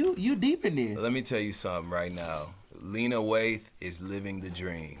 Dustin, you deep in this. Let me tell you something right now. Lena Waithe is living the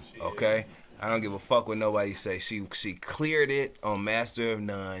dream, okay? I don't give a fuck what nobody say. She cleared it on Master of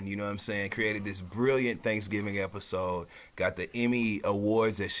None, you know what I'm saying? Created this brilliant Thanksgiving episode, got the Emmy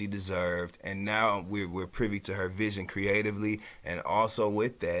awards that she deserved, and now we're privy to her vision creatively, and also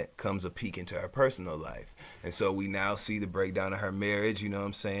with that comes a peek into her personal life. And so we now see the breakdown of her marriage, you know what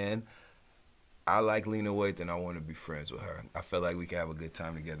I'm saying? I like Lena Waithe and I want to be friends with her. I feel like we can have a good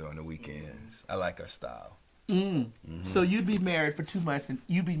time together on the weekends. I like her style. So you'd be married for 2 months, and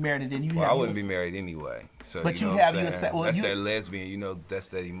you'd be married, and then you. Well, have I wouldn't be married anyway. So but you know you what have I'm your saying? well, that's you, that lesbian, you know. That's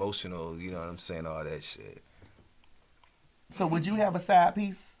that emotional, you know what I'm saying? All that shit. So would you have a side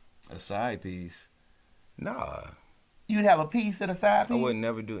piece? A side piece? Nah. You'd have a piece and a side piece. I would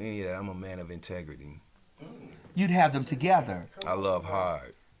never do any of that. I'm a man of integrity. You'd have them together. I love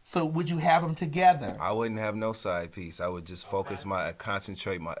hard. So would you have them together? I wouldn't have no side piece. I would just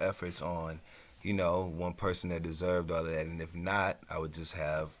concentrate my efforts on, you know, one person that deserved all of that. And if not, I would just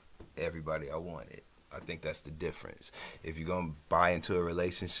have everybody I wanted. I think that's the difference. If you're going to buy into a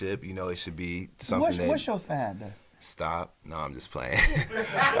relationship, you know, it should be something What's your sign, though? Stop. No, I'm just playing.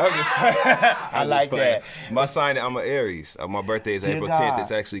 I'm just playing. I like that. My sign, I'm an Aries. My birthday is April 10th.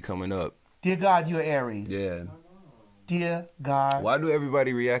 It's actually coming up. Dear God, you're Aries. Yeah. Dear God. Why do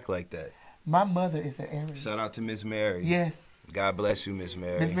everybody react like that? My mother is an Aries. Shout out to Miss Mary. Yes. God bless you, Miss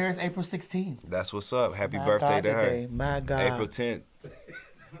Mary. Miss Mary's April 16th. That's what's up. Happy My birthday God to her. today. My God. April 10th.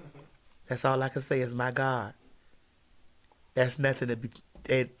 That's all I can say is my God. That's nothing to be.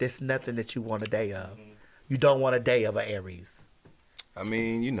 There's nothing that you want a day of. You don't want a day of an Aries. I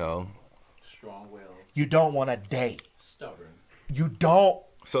mean, you know. Strong-willed. You don't want a day. Stubborn. You don't.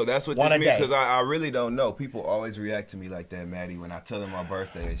 So that's what Want this a means, day. because I really don't know. People always react to me like that, Maddie, when I tell them my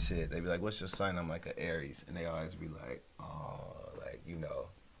birthday and shit. They be like, what's your sign? I'm like an Aries. And they always be like, oh, like, you know.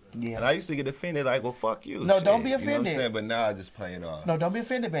 Yeah. And I used to get offended, like, well, fuck you. No, shit. don't be You know what I'm offended. saying? But now I just play it off. No, don't be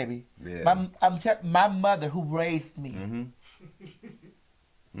offended, baby. Yeah. My mother who raised me.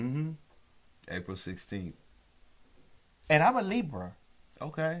 April 16th. And I'm a Libra.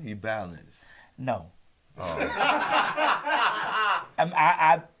 Okay, you balance. No. Oh.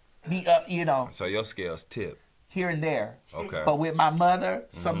 I be you know, So your scales tip. here and there. Okay. But with my mother,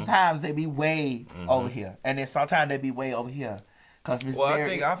 sometimes they be way over here, and then sometimes they be way over here. Cause Miss Well,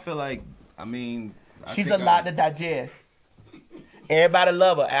 Mary, I feel like, I mean. she's a lot to digest. Everybody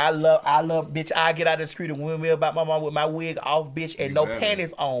love her. I love, bitch. I get out of the street and windmill about my mama with my wig off, bitch, and no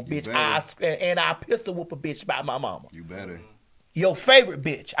panties on, bitch. I pistol whoop a bitch by my mama. You better. Your favorite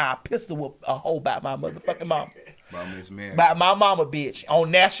bitch. I pistol whoop a hoe by my motherfucking mama. By Miss Mary. By my mama, bitch.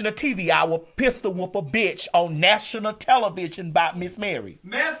 On national TV, I will pistol whoop a bitch on national television by Miss Mary.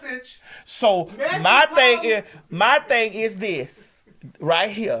 Message. So my thing is this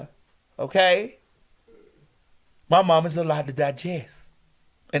right here, okay? My mama's a lot to digest,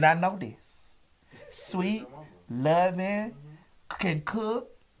 and I know this. Sweet, loving, can cook,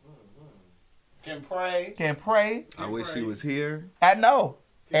 can pray. I wish she was here. I know.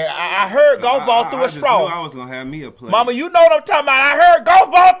 And I heard golf ball through a straw. I was gonna have me a play. Mama, you know what I'm talking about. I heard golf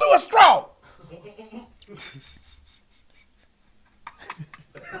ball through a straw.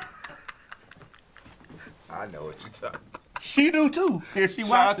 I know what you're talking about. She do too.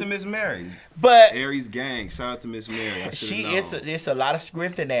 Shout out to Miss Mary. But Aries gang. Shout out to Miss Mary. It's a lot of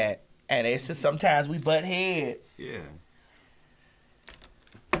script in that, and it's just sometimes we butt heads. Yeah.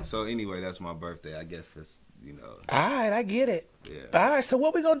 So anyway, that's my birthday. I guess that's All right, I get it. Yeah. All right. So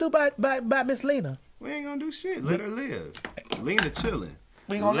what we gonna do by Miss Lena? We ain't gonna do shit. Let her live. Lena chilling.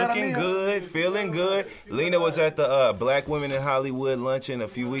 We gonna let her Looking live. good, feeling good. Lena was at the Black Women in Hollywood luncheon a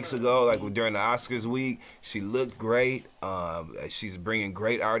few weeks ago, like during the Oscars week. She looked great. She's bringing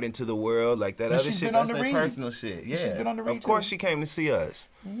great art into the world. Like that other shit, that's their personal shit. Yeah. She's been on the read of course, too. she came to see us.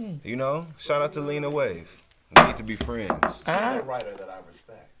 Shout out to Lena Wave. We need to be friends. She's a writer that I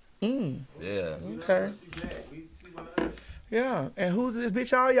respect. Yeah. Okay. Yeah, and who's this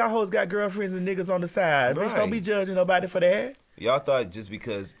bitch? All y'all hoes got girlfriends and niggas on the side. Bitch, don't be judging nobody for that. Y'all thought just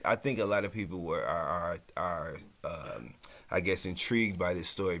because I think a lot of people are I guess intrigued by this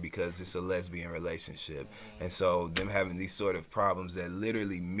story because it's a lesbian relationship, and so them having these sort of problems that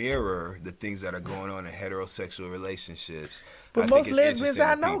literally mirror the things that are going on in heterosexual relationships. But most lesbians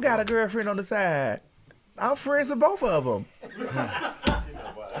I know got a girlfriend on the side. I'm friends with both of them.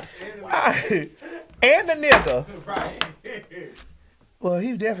 And the nigga. Right. Well,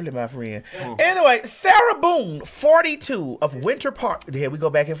 he's definitely my friend. Anyway, Sarah Boone, 42, of Winter Park. Here we go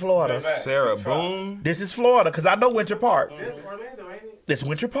back in Florida. Sarah Boone? This is Florida, because I know Winter Park. That's Orlando, ain't it? This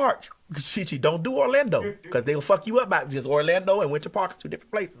Winter Park. Chichi, don't do Orlando, because they'll fuck you up by just Orlando and Winter Park's two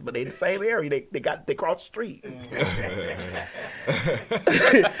different places, but they in the same area. They cross the street.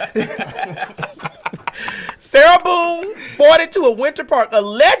 Sarah Boone, 42, of Winter Park,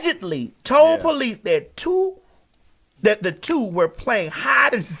 allegedly told police that the two were playing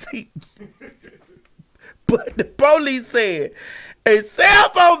hide and seek. But the police said a cell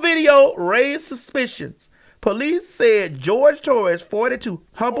phone video raised suspicions. Police said George Torres, 42,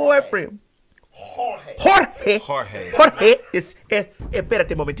 her boyfriend. Jorge.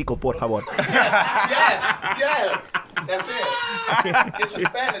 Espérate un momentico, por favor. Yes. That's it. Get your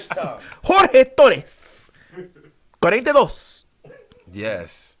Spanish tongue. Jorge Torres, 42.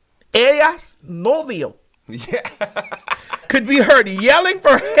 Yes. Ellas novio. Yeah. Could be heard yelling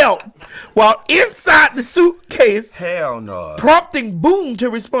for help while inside the suitcase. Hell no. Prompting Boone to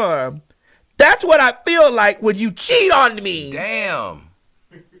respond. That's what I feel like when you cheat on me. Damn.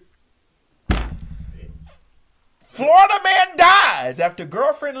 Florida man dies after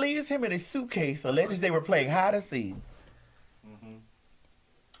girlfriend leaves him in a suitcase. Alleges they were playing hide and seek.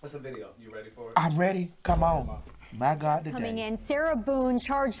 What's the video? You ready for it? I'm ready. Come on. My God, today. Coming in, Sarah Boone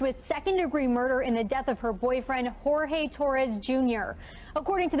charged with second-degree murder in the death of her boyfriend, Jorge Torres Jr.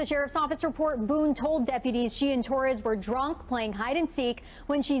 According to the sheriff's office report, Boone told deputies she and Torres were drunk playing hide-and-seek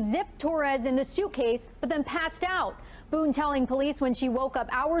when she zipped Torres in the suitcase, but then passed out. Boone telling police when she woke up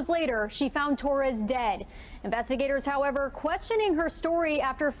hours later, she found Torres dead. Investigators, however, questioning her story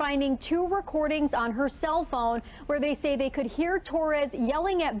after finding 2 recordings on her cell phone where they say they could hear Torres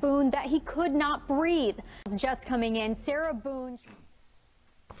yelling at Boone that he could not breathe. Just coming in, Sarah Boone.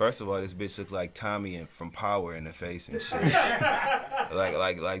 First of all, this bitch looked like Tommy from Power in the face and shit.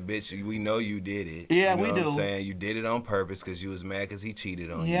 like, bitch, we know you did it. Yeah, you know we what do. I'm saying? You did it on purpose because you was mad because he cheated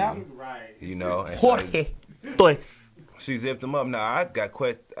on Yeah. you. Right. You know? And Jorge Torres. she zipped him up. Now, I got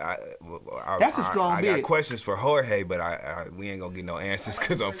That's a strong I bit. got questions for Jorge, but we ain't going to get no answers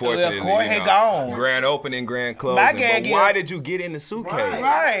because unfortunately, Jorge gone. Grand opening, grand My closing. gag But why is- did you get in the suitcase?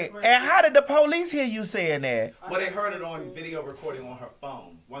 Right. And how did the police hear you saying that? Well, they heard it on video recording on her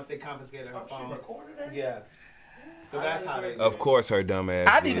phone. Once they confiscated her phone. She recorded it? Yes. So that's how they. Of course, her dumb ass.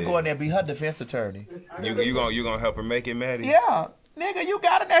 I need to did. go in there and be her defense attorney. You gonna help her make it, Maddie? Yeah. Nigga, you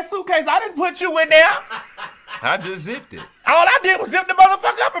got in that suitcase. I didn't put you in there. I just zipped it. All I did was zip the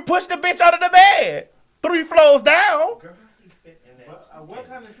motherfucker up and push the bitch under the bed. 3 floors down. What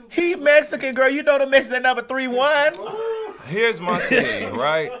kind of suitcase? He Mexican, girl. You know the Mexican number 3-1. Here's my thing,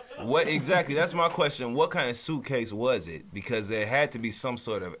 right? What exactly? That's my question. What kind of suitcase was it? Because there had to be some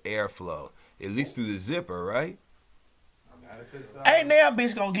sort of airflow, at least through the zipper, right? Ain't now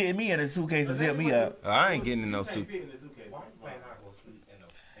bitch gonna get me in a suitcase and zip me up. I ain't getting in no suitcase.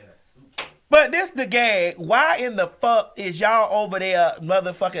 But this the gag. Why in the fuck is y'all over there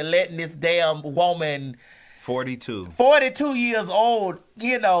motherfucking letting this damn woman 42 years old,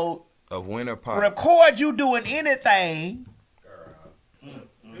 you know, of winter party record you doing anything?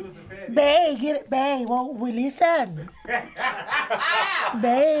 Babe, get it, babe. Won't we listen?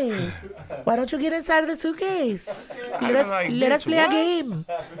 Babe, why don't you get inside of the suitcase? Let us play a game.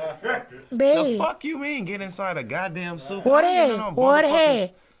 Babe. The fuck you mean get inside a goddamn suitcase?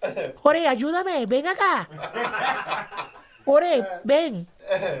 Jorge, ayúdame, ven acá. Jorge, ven.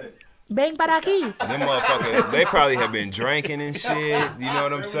 Ven para aquí. Them motherfuckers, they probably have been drinking and shit. You know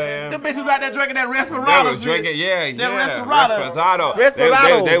what I'm saying? Them bitches out there drinking that Respirado. They was drinking,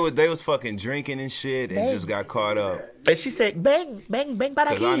 Respirado. They was fucking drinking and shit and just got caught up. And she said, bang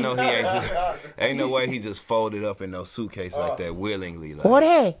para aquí. Cause I know he ain't no way he just folded up in no suitcase like that willingly. Like.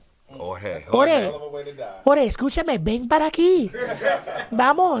 Jorge, escúchame, ven para aquí.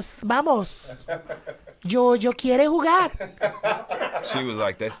 Vamos. Yo quiero jugar. She was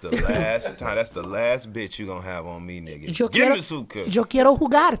like, that's the last time, that's the last bitch you gonna have on me, nigga. Get in the suitcase. Yo quiero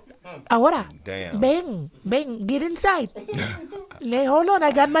jugar. Ahora. Damn. Ven, get inside. Hold on,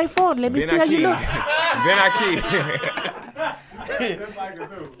 I got my phone. Let me see how you look. Ven aquí.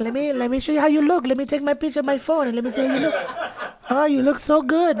 Let me show you how you look. Let me take my picture of my phone and let me see how you look. Oh, you look so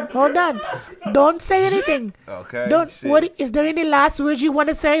good. Hold on. Don't say anything. Okay. What is there any last words you want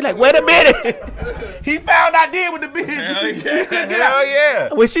to say? Like, wait a minute. He found I did with the bitch. Hell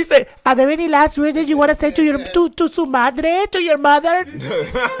yeah. When she said, are there any last words that you want to say to your to su madre, to your mother?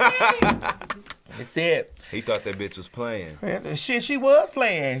 That's it. He thought that bitch was playing. Shit, she was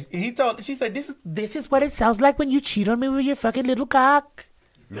playing. She said, this is what it sounds like when you cheat on me with your fucking little cock.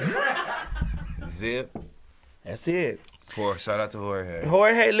 Zip. That's it. Shout out to Jorge.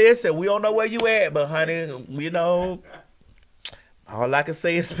 Jorge, listen, we don't know where you at, but honey, you know, all I can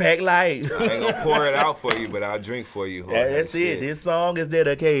say is pack light. I ain't gonna pour it out for you, but I'll drink for you, Jorge. That's it. This song is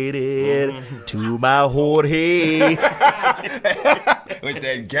dedicated to my Jorge. With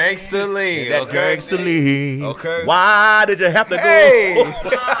that gangster lean. Gangster lean. Okay. Why did you have to go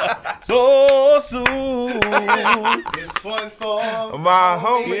so soon? This one's for my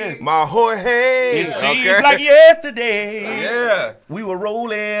homie, my Jorge. It seems like yesterday. Yeah. We were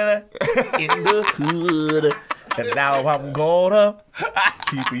rolling in the hood. And now I'm gonna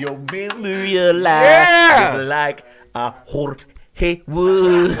keep your memory alive. Yeah. It's like a Jorge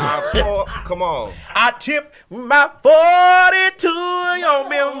wood. Come on. I tip my 40 to your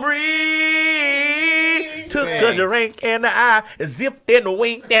memory. Took a drink and I zipped and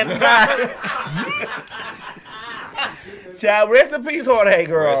winked and cried. Child, rest in peace, Jorge,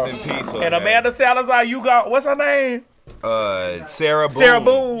 girl. Rest in peace, Jorge. And Amanda Salazar, you got, what's her name? Sarah Boone. Sarah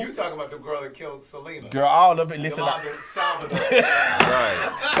Boone. You talking about the girl that killed Selena? Girl, all of them. Listen, Yolanda Salvador. Right.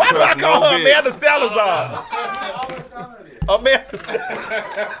 Why do I call her Amanda Salazar? Amanda.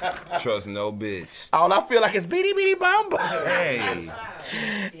 Trust no bitch. All I feel like is beady beady bamba. Hey.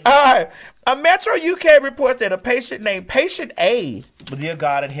 All right. A Metro UK reports that a patient named Patient A, dear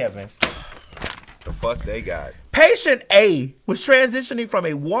God in heaven. The fuck they got? Patient A was transitioning from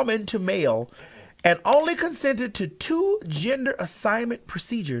a woman to male and only consented to 2 gender assignment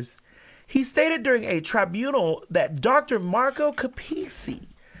procedures. He stated during a tribunal that Dr. Marco Capisi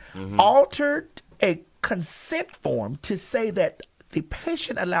altered a consent form to say that the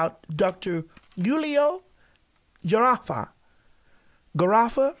patient allowed Dr. Giulio Garafa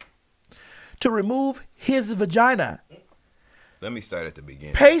to remove his vagina. Let me start at the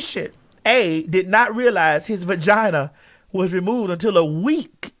beginning. Patient A did not realize his vagina was removed until a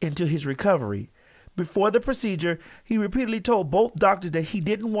week into his recovery. Before the procedure, he repeatedly told both doctors that he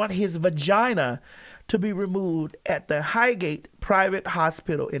didn't want his vagina to be removed at the Highgate Private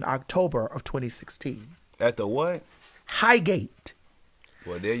Hospital in October of 2016. At the what? Highgate.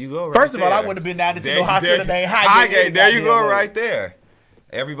 Well, there you go. Right First of all, there. I wouldn't have been down to no hospital named Highgate. Highgate. There you go, right there.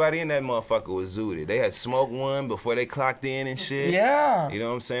 Everybody in that motherfucker was zooted. They had smoked one before they clocked in and shit. Yeah. You know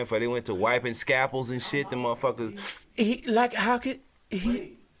what I'm saying? Before they went to wiping scalpels and shit, the motherfuckers. How could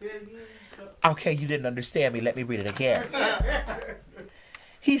he? Okay, you didn't understand me. Let me read it again.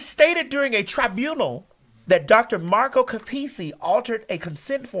 He stated during a tribunal that Dr. Marco Capisi altered a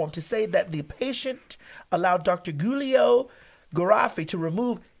consent form to say that the patient allowed Dr. Giulio Garafi to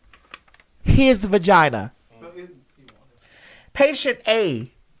remove his vagina. Patient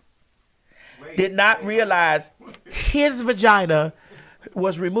A did not realize his vagina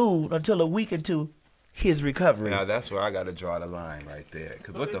was removed until a week into his recovery. Now that's where I gotta draw the line right there.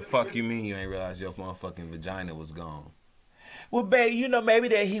 Cause what the fuck you mean you ain't realize your motherfucking vagina was gone? Well, babe, you know maybe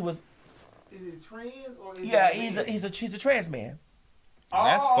that he was. Is it trans or is Yeah, it he's a trans man.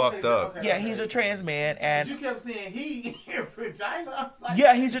 That's fucked up. Yeah, he's a trans man, and you kept saying he vagina. Like,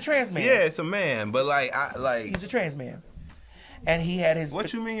 yeah, he's a trans man. Yeah, it's a man, but he's a trans man, and he had his.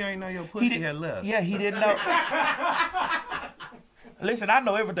 What you mean you ain't know your pussy had left? Yeah, he didn't know. Listen, I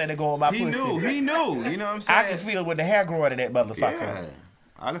know everything that go on my pussy. He knew. You know what I'm saying? I can feel when the hair growing in that motherfucker. Yeah.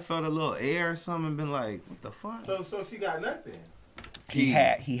 I'd have felt a little air or something and been like, what the fuck? So she got nothing. He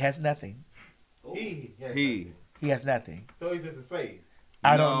has nothing. He has nothing. So he's just a space.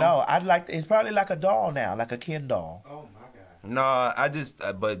 I don't know. It's probably like a doll now, like a Ken doll. Oh my God. No, I just,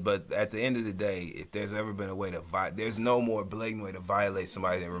 but at the end of the day, if there's ever been a way to there's no more blatant way to violate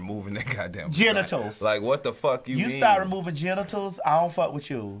somebody than removing their goddamn genitals. Vagina. Like, what the fuck you mean? You start removing genitals, I don't fuck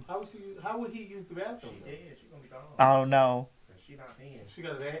with you. How would he use the bathroom? She gonna be gone. I don't know. She not peeing. She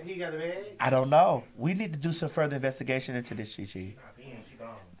got a bag. He got a bag. I don't know. We need to do some further investigation into this, Chi. She not peeing. She gone.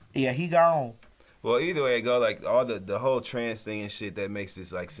 Yeah, he gone. Well, either way it go, like all the whole trans thing and shit that makes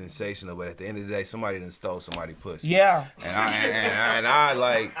this like sensational. But at the end of the day, somebody done stole somebody's pussy. Yeah. And I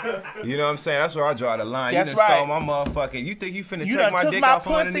like, you know what I'm saying? That's where I draw the line. That's you done stole right. my motherfucking. You think you finna take my dick off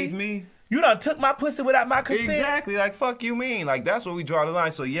underneath me? You done took my pussy without my consent. Exactly. Like, fuck you mean? Like, that's where we draw the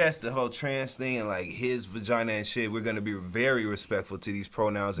line. So yes, the whole trans thing and like his vagina and shit, we're gonna be very respectful to these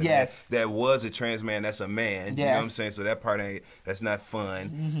pronouns. And yes. that was a trans man. That's a man. Yes. You know what I'm saying? So that part that's not fun.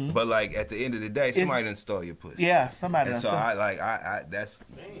 Mm-hmm. But like at the end of the day, somebody done stole your pussy. Yeah, somebody. And done so I that's.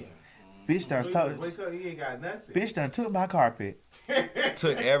 Man. Bitch done took. Wait till he ain't got nothing. Bitch done took my carpet.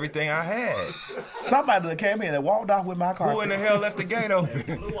 Took everything I had. Somebody that came in and walked off with my carpet. Who in the hell left the gate open?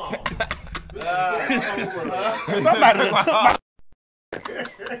 Somebody that took my.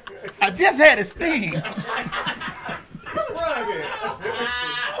 I just had a steam.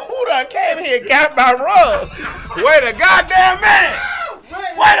 Who done came here and got my rug? Wait a goddamn minute!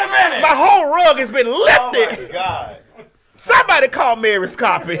 Wait a minute! My whole rug has been lifted. Oh my God. Somebody call Mary's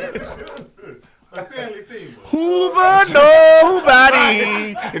carpet. Hoover,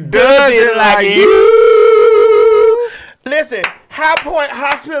 nobody does it like you. Listen, High Point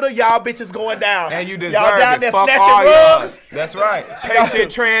Hospital, y'all bitches going down. And you deserve y'all down there Fuck snatching all rugs. y'all. That's right. Patient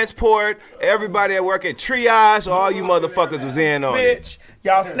transport, everybody that work at triage, all you motherfuckers was in on it. Bitch,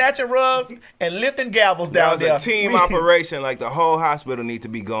 y'all snatching rugs and lifting gavels down there. That was a team operation. Like the whole hospital need to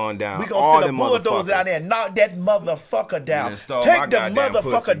be going down. We all gonna send a them bulldozer down there and knock that motherfucker down. Take the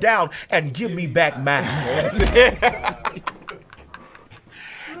motherfucker pussy. down and give me back mine.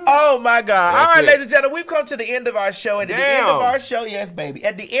 Oh my God. All right, ladies and gentlemen, we've come to the end of our show. And at the end of our show, yes, baby.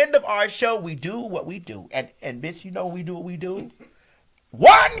 At the end of our show, we do what we do. And bitch, you know we do what we do.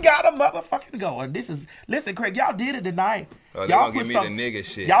 One gotta motherfucking go. And this is, listen, Craig, y'all did it tonight. Oh, they gonna give me the nigga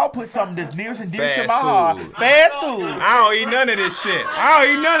shit. Y'all put something that's nearest and dearest to my Fast heart. food. Fast food. I don't eat none of this shit. I don't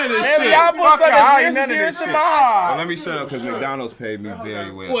eat none of this shit. Y'all put Fuck something y'all. I that's ain't none of nearest this to shit. my heart. Well, let me shut up because McDonald's paid me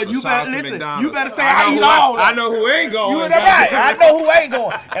very well. Well, So you shout out better to listen. McDonald's. You better say I eat all. I know who ain't going. You in the right. I know who ain't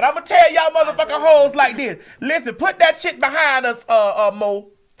going. And I'm gonna tell y'all motherfucking hoes like this. Listen, put that shit behind us, Mo.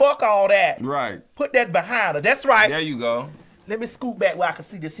 Fuck all that. Right. Put that behind us. That's right. There you go. Let me scoot back where I can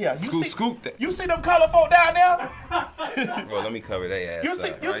see this here. Scoop that. You see them color folk down there? Well, let me cover their ass. You see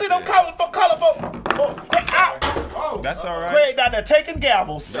right them color folk? Oh, that's all right. Craig down there taking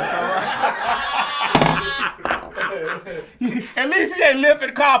gavels. That's all right. At least he ain't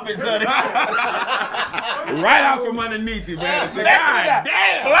lifting carpets, honey. Right out from underneath you, man. God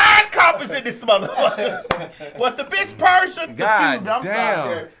damn. Blind carpets in this motherfucker. Was the bitch Persian? God I'm damn.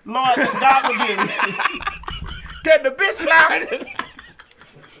 sorry. Lord, God forgive me. Can the bitch fly?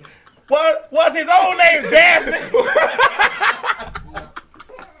 Was his own name Jasmine?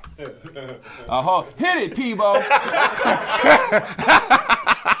 Hit it, Peebo.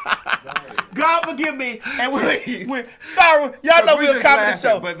 God forgive me. And we sorry, y'all know we a comedy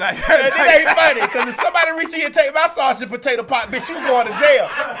show. But it ain't funny, because if somebody reach in here and take my sausage and potato pot, bitch, you going to jail.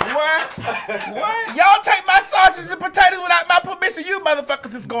 What? Y'all take my sausage and potatoes without my permission, you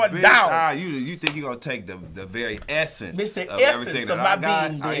motherfuckers is going down. You think you gonna take the very essence Bitch, the of essence everything of that my I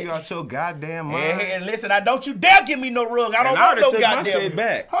got? being, Are bitch. you out your goddamn mind? And listen, I don't you dare give me no rug. I don't want no took goddamn my shit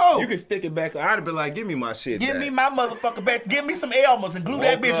back. Oh. You can stick it back. I'd have been like, give me my shit back. Give me my motherfucker back. Give me some Elmer's and glue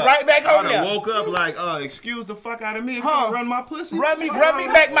that Woke bitch up. right back on I there. done woke up like, excuse the fuck out of me if you don't run my pussy. Run me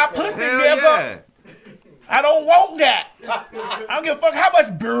back my pussy, Hell nigga. yeah. I don't want that. I don't give a fuck how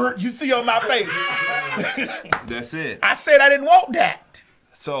much bird you see on my face. That's it. I said I didn't want that.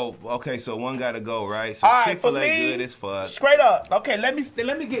 So okay, so one gotta go, right? So All right, Chick-fil-A for me, good as fuck. Straight up. Okay, let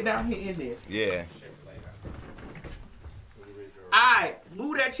me get down here in there. Yeah. All right,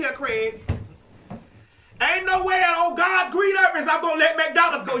 move that chair, Craig. Ain't no way on God's green earth I'm gonna let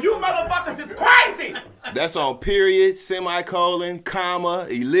McDonald's go. You motherfuckers is crazy. That's on period, semicolon, comma,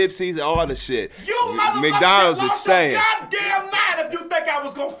 ellipses, all the shit. You motherfuckers McDonald's is staying. Goddamn mind if you think I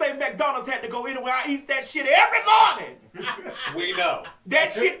was gonna say McDonald's had to go anywhere. I eat that shit every morning. We know. That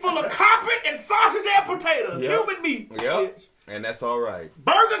shit full of carpet and sausage and potatoes. Yep. Human meat. Yep. And that's all right.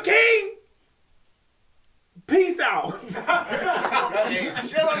 Burger King. Peace out. Shut up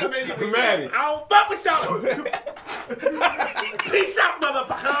the menu. Maddie. I don't fuck with y'all. Peace out,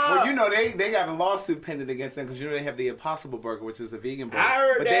 motherfucker. Well, you know they got a lawsuit pending against them because you know they have the Impossible Burger, which is a vegan burger. I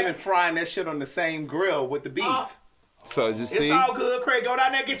heard but that. they've been frying that shit on the same grill with the beef. So just see. It's all good, Craig. Go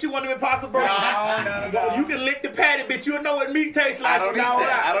down there and get you one of them Impossible Burgers. No. You can lick the patty, bitch. You'll know what meat tastes like. I don't eat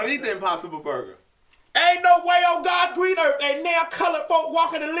that. I don't eat the Impossible Burger. Ain't no way on God's green earth ain't now colored folk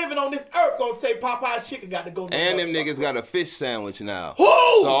walking and living on this earth gonna say Popeye's chicken got to go. And them niggas got a fish sandwich now. Who?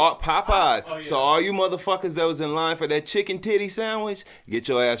 So Popeye. So all you motherfuckers that was in line for that chicken titty sandwich, get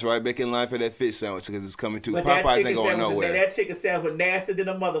your ass right back in line for that fish sandwich because it's coming too. But that Popeyes chicken ain't going sandwich, nowhere. That chicken sandwich was nasty than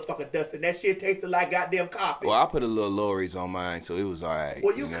a motherfucker, Dustin. That shit tasted like goddamn carpet. Well, I put a little Lorry's on mine, so it was all right.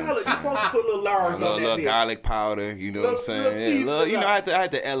 Well, you know color, what you I'm supposed to saying? put little Lars A on little, that little bitch. garlic powder, you know what I'm saying? Little Yeah, little, you know, I seasoning.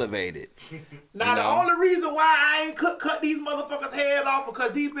 had to elevate it. Now, the only reason why I ain't cut these motherfuckers' head off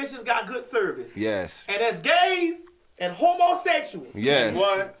because these bitches got good service. Yes. And as gays and homosexuals. Yes.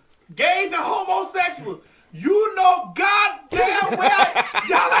 What? Gays and homosexuals. You know goddamn well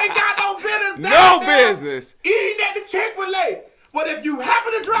y'all ain't got no business. No business. Eating at the Chick-fil-A. But if you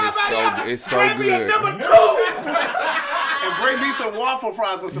happen to drive by there, it's so bring me a good. number 2. And bring me some waffle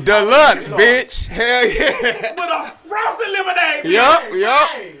fries with some Deluxe, sauce. bitch. Hell yeah. With a frosted lemonade. Yup, bitch. yup.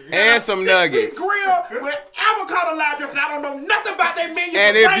 Hey, And some nuggets. Grill with avocado lime dressing. I don't know nothing about that menu.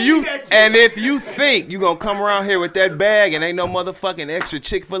 And but bring me if that shit. you think you gonna come around here with that bag and ain't no motherfucking extra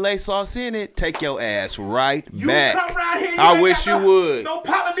Chick-fil-A sauce in it, take your ass right You back. come around here, I ain't wish got you would. No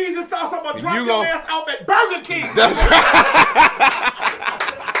Polynesian sauce. I'm gonna drop You your gon- ass off at Burger King. That's right.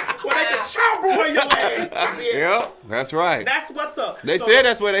 Where they can chowboy your ass. Yep, that's right. That's what's up. They So- said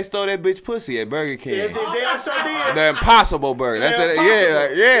that's where they stole that bitch pussy at Burger King. Yeah, they sure did. The Impossible Burger. That's Yeah, what,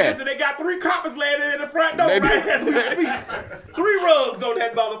 possible. yeah. Listen, they got 3 coppers laying in the front door They right do. as we speak. 3 rugs on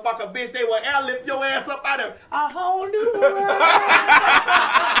that motherfucker, bitch. They will airlift your ass up out of a whole new world.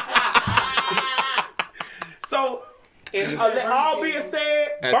 So, all being said,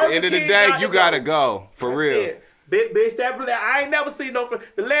 At Burger the end of the King day, got you to gotta go. For That's real. it. Bitch, that I ain't never seen no.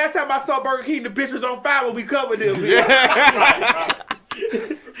 The last time I saw Burger King, the bitch was on fire when we covered them.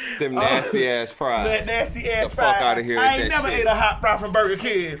 Them nasty ass fries. That nasty ass The fuck fry. outta here I with ain't that never shit. ate a hot fry from Burger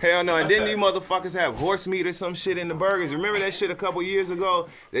King. Hell no, and then these motherfuckers have horse meat or some shit in the burgers. Remember that shit a couple years ago?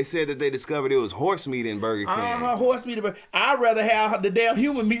 They said that they discovered it was horse meat in Burger King. Horse meat. I'd rather have the damn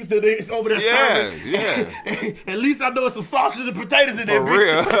human meats that is over there. Yeah, serving. yeah. At least I know it's some sausage and potatoes in there, For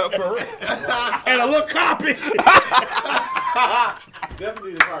bitch. real, for real. And a little carpet.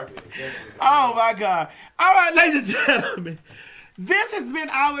 Definitely the carpet. Definitely. Oh my God. All right, ladies and gentlemen. This has been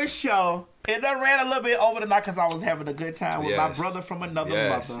our show. It done ran a little bit over tonight because I was having a good time with my Yes. brother from another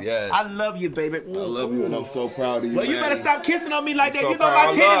Yes, mother. yes. I love you, baby. I love you and I'm so proud of you. Well, you better Maddie. stop kissing on me like that. So You know my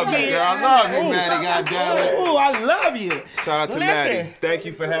proud. I titties love you, big. girl. I love you, Ooh. Maddie, goddammit. Ooh, I love you. Shout out to Listen, Maddie. Thank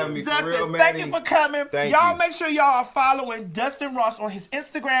you for having me. For Dustin, real, thank Maddie. you for coming. Thank Y'all you. make sure y'all are following Dustin Ross on his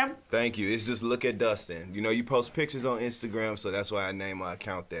Instagram. Thank you. It's just Look at Dustin. You know, you post pictures on Instagram, so that's why I name my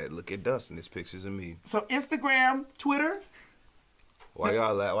account that. Look at Dustin. It's pictures of me. So Instagram, Twitter. Why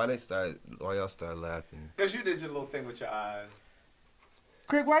y'all laugh? Why y'all start laughing? Because you did your little thing with your eyes.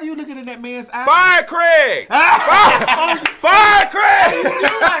 Craig, why are you looking in that man's eyes? Fire Craig! Fire Craig!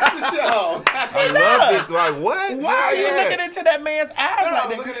 You watched the show. I love this. Like, what? Why are you Yeah. looking into that man's eyes I like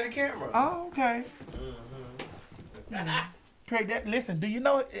was that? looking at the camera. Oh, okay. Craig, listen, do you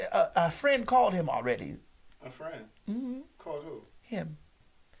know a friend called him already? A friend? Mm-hmm. Called who? Him.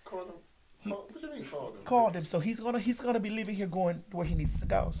 Called him? What do you mean called him? Called him, so he's gonna be leaving here going where he needs to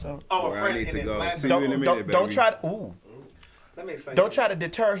go. So Oh, a Where I friend need in to go. Atlanta. See you in a minute, don't baby. try to Let me explain. don't try to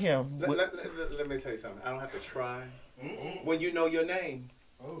deter him. Let me tell you something. I don't have to try. When you know your name.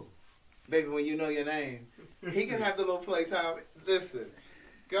 Oh. Baby, when you know your name. He can have the little playtime. Listen.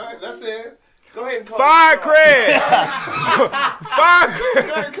 Go ahead. That's it. Go ahead and close Fire the show. Craig! Fire Go Craig!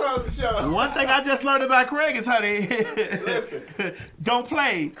 ahead and close the show. One thing I just learned about Craig is, honey, Listen. don't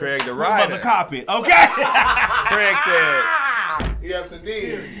play Craig the with mother rider. carpet, okay? Craig said, Yes,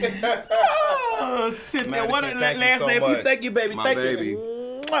 indeed. Oh, sit there. Madison, What thank you last so name? much. Thank you, baby. My Thank baby.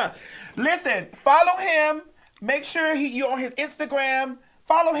 you. Listen, follow him. Make sure you're on his Instagram.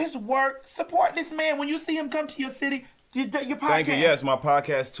 Follow his work. Support this man when you see him come to your city. Your podcast. Thank you. Yes, my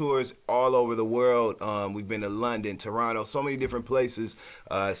podcast tours all over the world. We've been to London, Toronto, so many different places.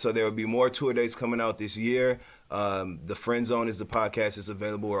 So there will be more tour dates coming out this year. The Friend Zone is the podcast. It's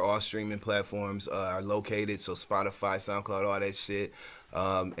available where all streaming platforms are located. So Spotify, SoundCloud, all that shit.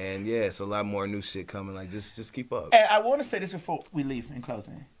 And yeah, it's a lot more new shit coming. Like just keep up. And I want to say this before we leave in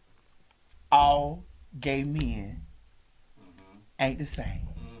closing. All gay men ain't the same.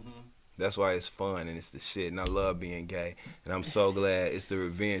 That's why it's fun and it's the shit, and I love being gay. And I'm so glad it's the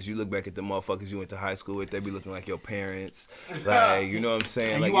revenge. You look back at the motherfuckers you went to high school with, they be looking like your parents. Like, you know what I'm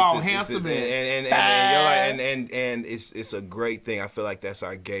saying? And like you all handsome and it's a great thing. I feel like that's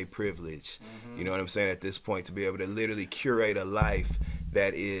our gay privilege. You know what I'm saying? At this point, to be able to literally curate a life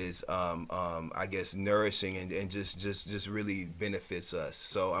that is, I guess, nourishing and just really benefits us.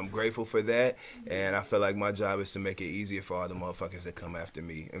 So I'm grateful for that, and I feel like my job is to make it easier for all the motherfuckers that come after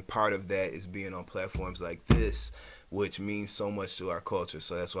me. And part of that is being on platforms like this, which means so much to our culture.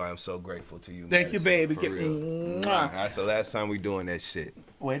 So that's why I'm so grateful to you. Thank you, baby. That's the last time we doing that shit.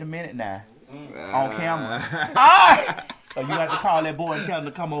 Wait a minute now. On camera. Oh, you have to call that boy and tell him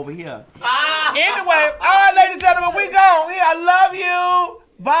to come over here. Anyway, all right, ladies and gentlemen, we gone. Here, I love you.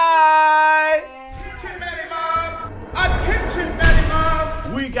 Bye. Attention, Betty Mom. Attention, Betty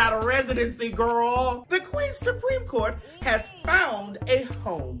Mom. We got a residency, girl. The Queen's Supreme Court has found a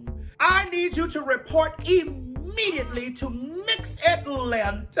home. I need you to report immediately to Mix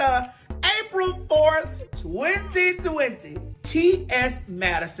Atlanta, April 4th, 2020. T.S.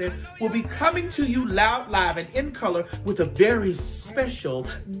 Madison will be coming to you loud, live, and in color with a very special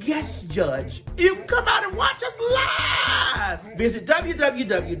guest judge. You can come out and watch us live. Visit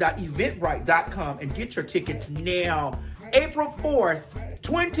www.eventbrite.com and get your tickets now. April 4th,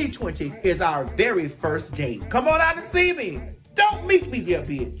 2020 is our very first date. Come on out and see me. Don't meet me there,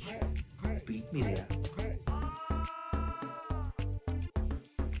 bitch. Beat me there.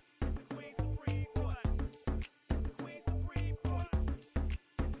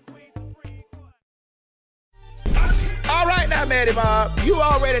 All right now, Maddie Bob, you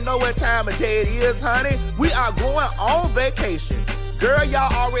already know what time of day it is, honey. We are going on vacation. Girl,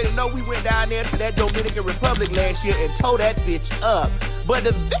 y'all already know we went down there to that Dominican Republic last year and tore that bitch up. But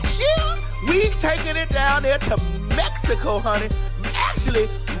this year, we taking it down there to Mexico, honey. Actually,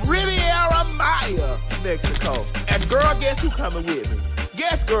 Riviera Maya, Mexico. And girl, guess who coming with me?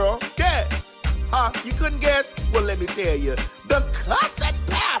 Guess, girl, guess. Huh? You couldn't guess? Well, let me tell you. The cussing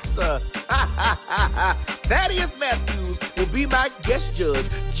pastor. Thaddeus Matthews will be my guest judge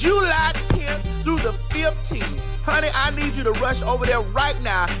July 10th through the 15th. Honey, I need you to rush over there right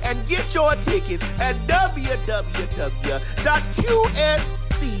now and get your tickets at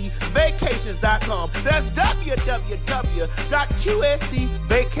www.qscvacations.com. That's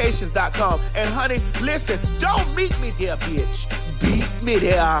www.qscvacations.com. And honey, listen, don't meet me there, bitch. Beat me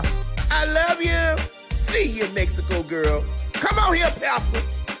there. I love you. See you, Mexico girl. Come on here, Pastor.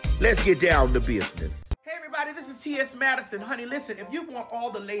 Let's get down to business. Hey, everybody, this is T.S. Madison. Honey, listen, if you want all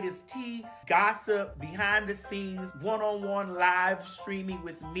the latest tea, gossip, behind the scenes, one-on-one live streaming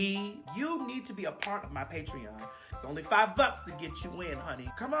with me, you need to be a part of my Patreon. It's only $5 to get you in, honey.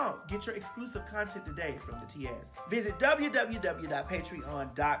 Come on, get your exclusive content today from the TS. Visit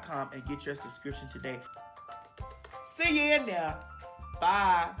www.patreon.com and get your subscription today. See you in there.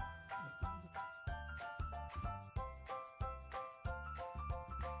 Bye.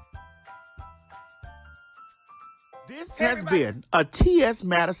 This has been a T.S.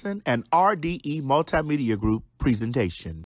 Madison and RDE Multimedia Group presentation.